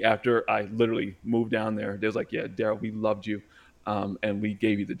told me after I literally moved down there, they was like, "Yeah, Daryl, we loved you, and we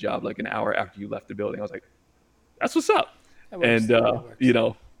gave you the job like an hour after you left the building." I was like, "That's what's up." And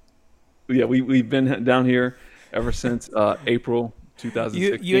yeah, we've been down here ever since April You ain't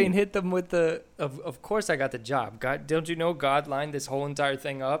 2016. hit them with the of course I got the job. God, don't you know God lined this whole entire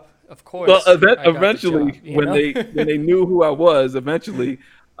thing up? Of Well, course I got the job, eventually, you know? when they knew who I was, eventually,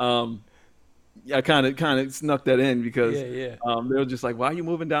 um, I kind of snuck that in because Yeah, yeah. they were just like, "Why are you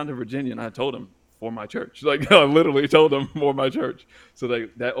moving down to Virginia?" And I told them for my church. Like I literally told them for my church. So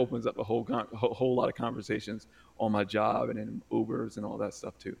that opens up a whole lot of conversations on my job and in Ubers and all that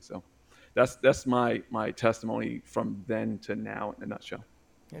stuff too. So that's my testimony from then to now in a nutshell.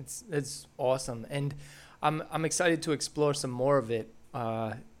 It's awesome, and I'm excited to explore some more of it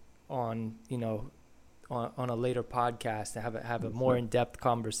on on a later podcast to have a Yes, more sir. in depth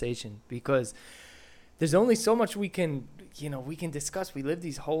conversation because there's only so much we can discuss. We live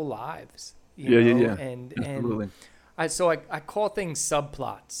these whole lives, Yeah, yeah, yeah. and Absolutely. I call things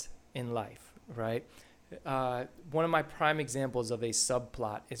subplots in life, right? One of my prime examples of a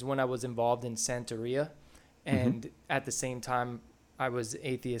subplot is when I was involved in Santeria, Hmm. and at the same time, I was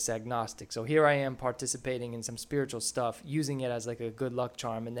atheist agnostic. So here I am participating in some spiritual stuff, using it as like a good luck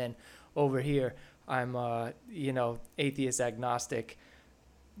charm, and then over here I'm atheist agnostic,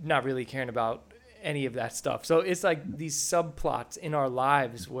 not really caring about any of that stuff. So it's like these subplots in our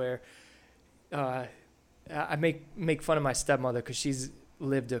lives where uh, I make fun of my stepmother because she's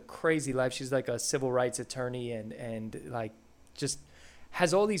lived a crazy life. She's like a civil rights attorney and like just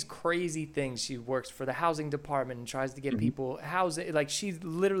has all these crazy things. She works for the housing department and tries to get Hmm. people housing. Like she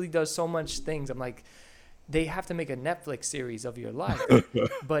literally does so much things. I'm like, they have to make a Netflix series of your life.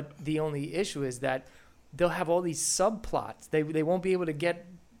 But the only issue is that they'll have all these subplots. They won't be able to get.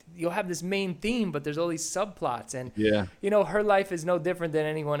 You'll have this main theme, but there's all these subplots, and Yeah. her life is no different than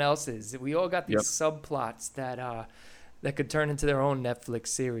anyone else's. We all got these Yep. subplots that could turn into their own Netflix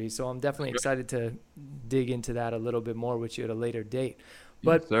series. So I'm definitely excited to dig into that a little bit more with you at a later date. Yes,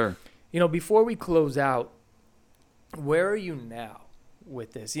 But sir. before we close out, where are you now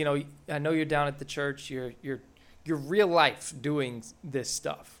with this? I know you're down at the church. You're real life doing this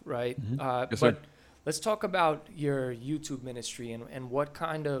stuff, right? Hmm. Yes, sir. But let's talk about your YouTube ministry and what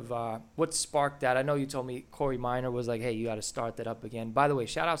kind of what sparked that. I know you told me Corey Minor was like, "Hey, you got to start that up again." By the way,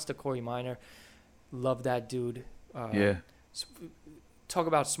 shout outs to Corey Minor. Love that dude. Yeah. S- Talk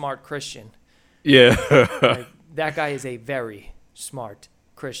about smart Christian. Yeah. Like that guy is a very smart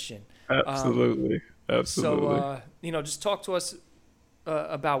Christian. Um, Absolutely. so Absolutely. just talk to us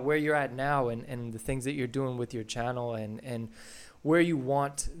about where you're at now and the things that you're doing with your channel and where you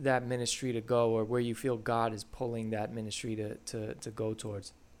want that ministry to go or where you feel God is pulling that ministry to go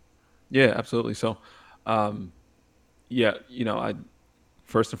towards. Yeah, absolutely. So, um, yeah, I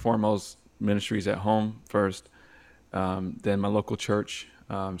first and foremost ministries at home first, then my local church.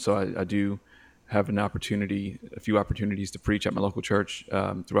 So I do have a few opportunities to preach at my local church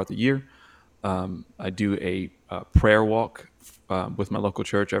throughout the year. I do a prayer walk with my local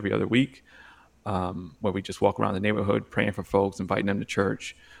church every other week, where we just walk around the neighborhood praying for folks, inviting them to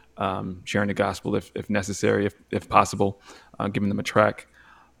church, sharing the gospel if necessary, if possible, giving them a track.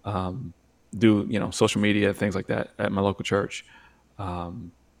 Um, do social media things like that at my local church.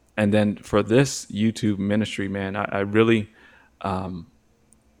 Um, and then for this YouTube ministry, man, I really um,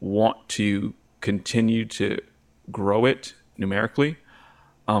 want to continue to grow it numerically,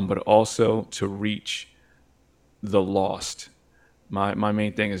 but also to reach the lost. My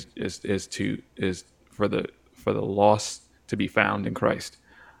main thing is for the lost to be found in Christ.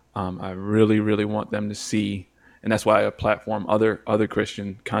 I really really want them to see, and that's why I platform other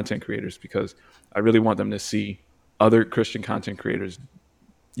Christian content creators, because I really want them to see other Christian content creators,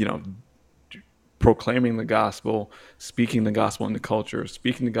 you know, proclaiming the gospel, speaking the gospel into culture,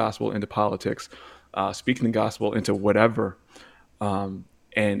 speaking the gospel into politics, speaking the gospel into whatever,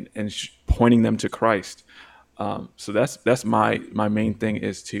 and pointing them to Christ. So that's my main thing,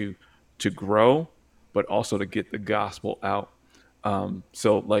 is to grow, but also to get the gospel out.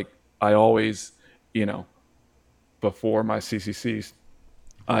 So like I always, you know, before my CCCs,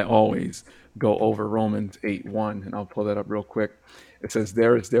 I always go over Romans 8:1, and I'll pull that up real quick. It says,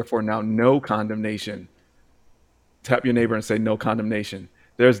 "There is therefore now no condemnation." Tap your neighbor and say, "No condemnation."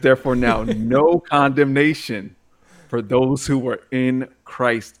 There's therefore now no condemnation for those who were in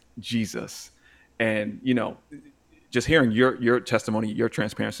Christ Jesus. And just hearing your testimony, your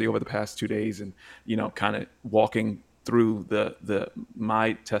transparency over the past 2 days, and kind of walking through the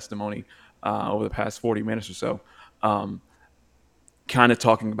my testimony over the past 40 minutes or so, um, kind of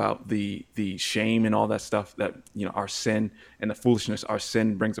talking about the shame and all that stuff that our sin and the foolishness our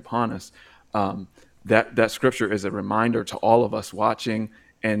sin brings upon us. Um, that scripture is a reminder to all of us watching,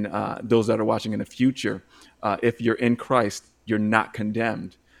 and those that are watching in the future. If you're in Christ, you're not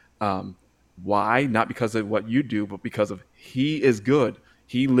condemned. Um, Why? Not because of what you do, but because of he is good.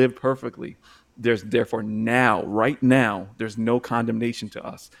 He lived perfectly. There's therefore now, right now, there's no condemnation to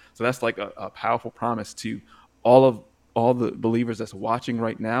us. So that's like a powerful promise to all of all the believers that's watching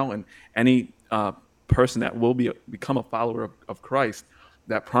right now, and any person that will become a follower of Christ.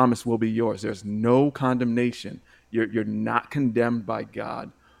 That promise will be yours. There's no condemnation. You're not condemned by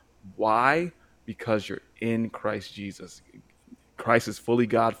God. Why? Because you're in Christ Jesus. Christ is fully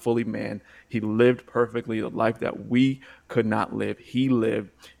God, fully man. He lived perfectly the life that we could not live. He lived.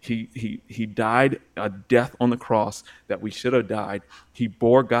 He died a death on the cross that we should have died. He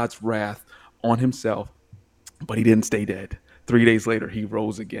bore God's wrath on himself, but he didn't stay dead. 3 days later, he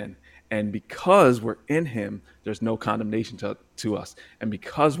rose again. And because we're in him, there's no condemnation to us. And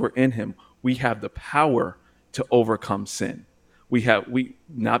because we're in him, we have the power to overcome sin. We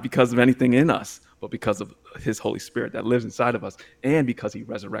not because of anything in us, but because of his Holy Spirit that lives inside of us, and because he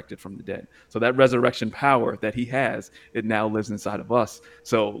resurrected from the dead. So that resurrection power that he has, it now lives inside of us.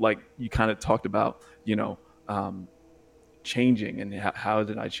 So like you kind of talked about, um, changing and how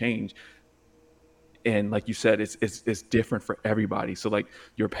did I change? And like you said, it's different for everybody. So like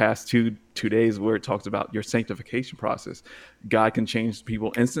your past two days where it talks about your sanctification process, God can change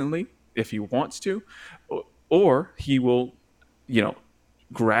people instantly if he wants to, or he will, you know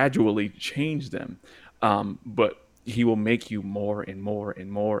gradually change them. But he will make you more and more and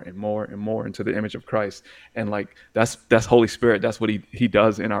more and more and more into the image of Christ. And like that's Holy Spirit. That's what he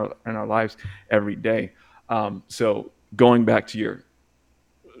does in our lives every day. So going back to your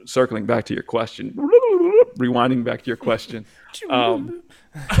circling back to your question, rewinding back to your question, um,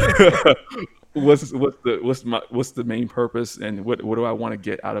 what's the main purpose, and what do I want to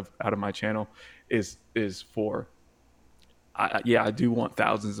get out of my channel? Is for yeah, I do want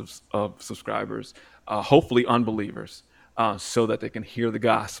thousands of subscribers, hopefully unbelievers, so that they can hear the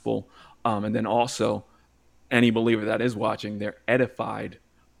gospel, and then also any believer that is watching, they're edified,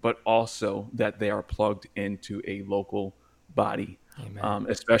 but also that they are plugged into a local body, Amen.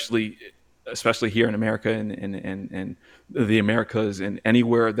 especially here in America and the Americas, and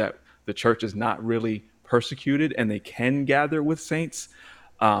anywhere that the church is not really persecuted and they can gather with saints.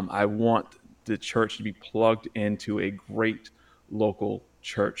 I want the church to be plugged into a great local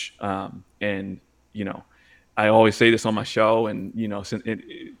church, and you know I always say this on my show, and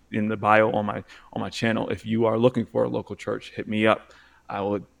in the bio on my channel. If you are looking for a local church, hit me up. I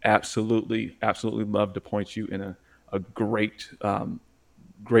would absolutely love to point you in a great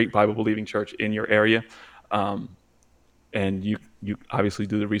Bible believing church in your area. Um, and you obviously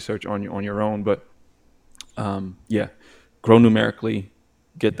do the research on your own, but yeah, grow numerically,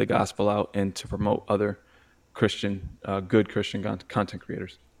 get the gospel out, and to promote other good Christian content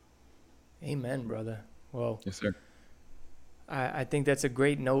creators. Amen, brother. Well, Yes, sir. I think that's a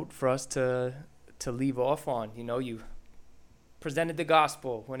great note for us to leave off on. You presented the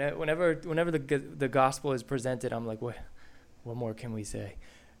gospel. Whenever the gospel is presented, I'm like, what more can we say?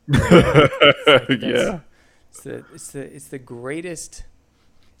 It's like Yeah, it's the greatest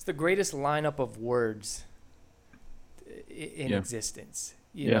lineup of words in yeah, existence.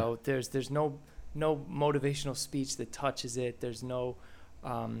 yeah, There's no motivational speech that touches it. There's no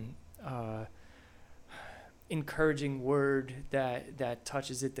um, uh, encouraging word that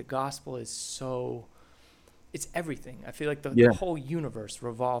touches it. The gospel is it's everything. I feel like the yeah. whole universe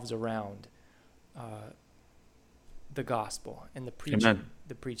revolves around the gospel and Amen.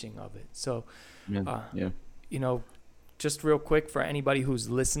 the preaching of it. So, Amen. uh, Yeah. you know, just real quick for anybody who's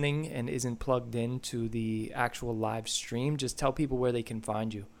listening and isn't plugged into the actual live stream, just tell people where they can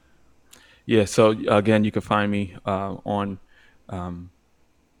find you. Yeah. So again, you can find me on um,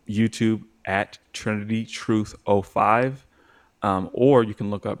 YouTube at Trinity Truth 05, or you can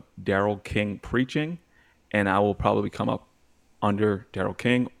look up Daryl King preaching, and I will probably come up under Daryl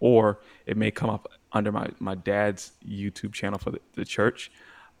King, or it may come up under my dad's YouTube channel for the church.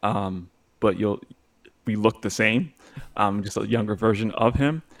 But we look the same, just a younger version of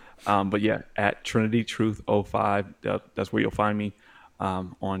him. But yeah, at Trinity Truth 05, that's where you'll find me.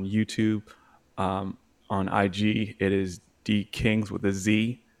 On YouTube, on IG, it is D Kings with a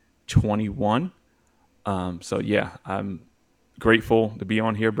Z 21. So yeah, I'm grateful to be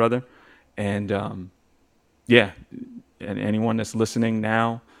on here, brother. And yeah, and anyone that's listening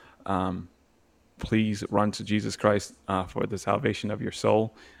now, um, please run to Jesus Christ for the salvation of your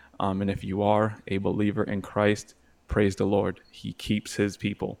soul. And if you are a believer in Christ, praise the Lord. He keeps his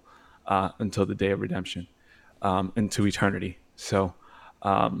people until the day of redemption, into eternity. So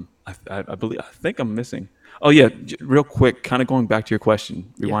I believe, I think I'm missing. Oh, yeah, real quick, kind of going back to your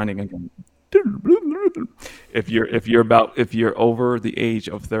question, Yeah. rewinding again. If you're over the age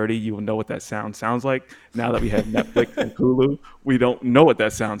of 30, you will know what that sound sounds like. Now that we have Netflix and Hulu, we don't know what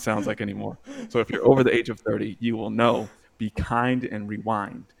that sound sounds like anymore. So if you're over the age of 30, you will know. Be kind and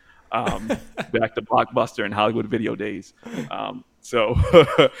rewind. Back to Blockbuster and Hollywood Video days. So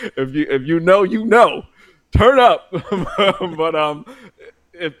if you know, you know. Turn up. But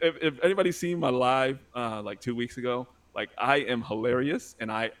if anybody's seen my live like 2 weeks ago, like I am hilarious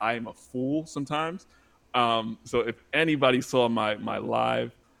and I am a fool sometimes. So if anybody saw my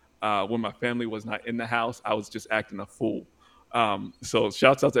live when my family was not in the house, I was just acting a fool. So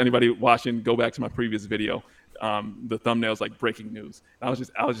shouts out to anybody watching. Go back to my previous video. The thumbnail's like breaking news. I was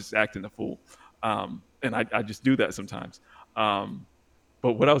just acting a fool, and I just do that sometimes.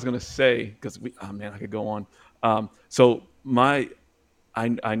 But what I was gonna say, because oh man, I could go on. So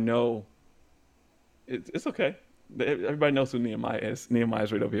I know it's okay. Everybody knows who Nehemiah is.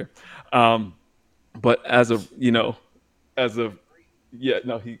 Nehemiah's right over here. But as of yeah,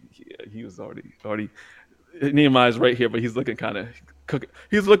 no, he was already Nehemiah's right here, but he's looking kind of cooking.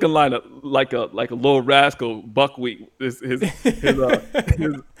 He's looking like a little rascal buckwheat. His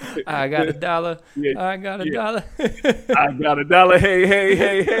I got a dollar. yeah, I got a yeah. dollar. I got a dollar. Hey, hey,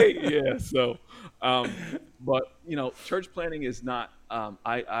 hey, hey. Yeah. So, but church planning is not.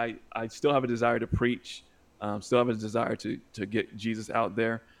 I still have a desire to preach. Still have a desire to get Jesus out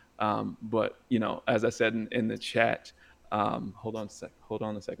there. But as I said in the chat, hold on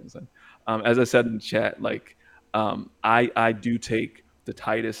a second, son. As I said in the chat, like I do take the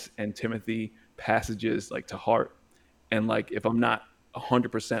Titus and Timothy passages like to heart, and like if I'm not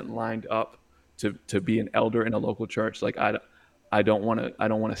 100% lined up to be an elder in a local church, like I don't want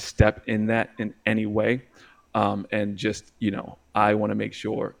to step in that in any way, and just I want to make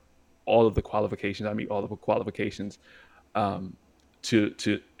sure all of the qualifications I meet all of the qualifications um,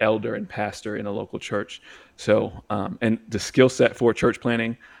 to elder and pastor in a local church. So and the skill set for church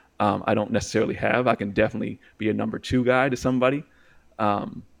planning, I don't necessarily have. I can definitely be a number two guy to somebody.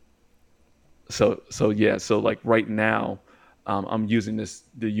 Um, so yeah. So like right now, I'm using the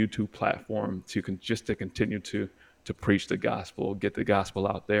YouTube platform just to continue to preach the gospel, get the gospel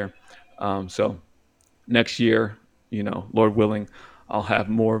out there. So next year, Lord willing, I'll have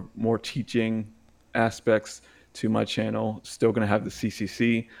more teaching aspects to my channel. Still gonna have the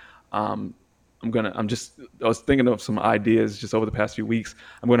CCC. Um, I was thinking of some ideas just over the past few weeks.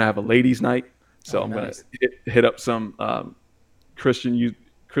 I'm gonna have a ladies' night, so Oh, I'm gonna nice. hit up some Christian youth,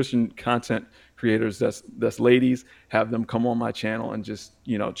 Christian content creators that's ladies, have them come on my channel and just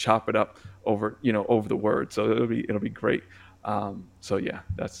chop it up over the word. So it'll be great. So yeah,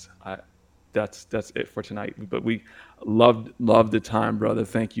 that's it for tonight. But we loved the time, brother.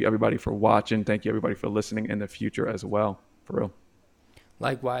 Thank you everybody for watching. Thank you everybody for listening in the future as well. For real.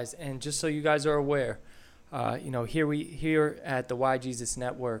 Likewise, and just so you guys are aware, here at the Why Jesus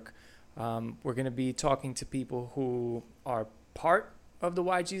Network, we're going to be talking to people who are part of the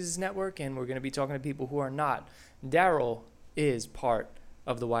Why Jesus Network, and we're going to be talking to people who are not. Daryl is part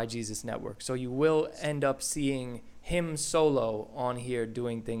of the Why Jesus Network, so you will end up seeing him solo on here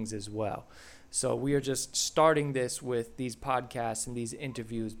doing things as well. So we are just starting this with these podcasts and these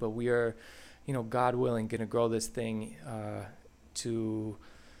interviews, but we are, God willing, going to grow this thing to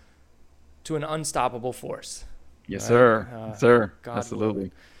an unstoppable force. Yes, Right? sir. Sir. God Absolutely.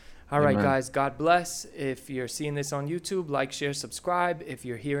 willing. All right, Amen. guys. God bless. If you're seeing this on YouTube, like, share, subscribe. If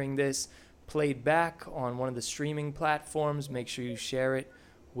you're hearing this played back on one of the streaming platforms, make sure you share it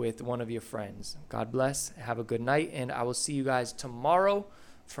with one of your friends. God bless. Have a good night, and I will see you guys tomorrow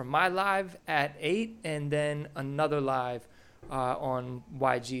for my live at 8, and then another live on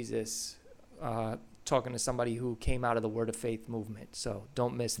Why Jesus, talking to somebody who came out of the Word of Faith movement. So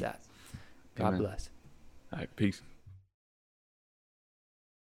don't miss that. God Amen. bless. All right. Peace.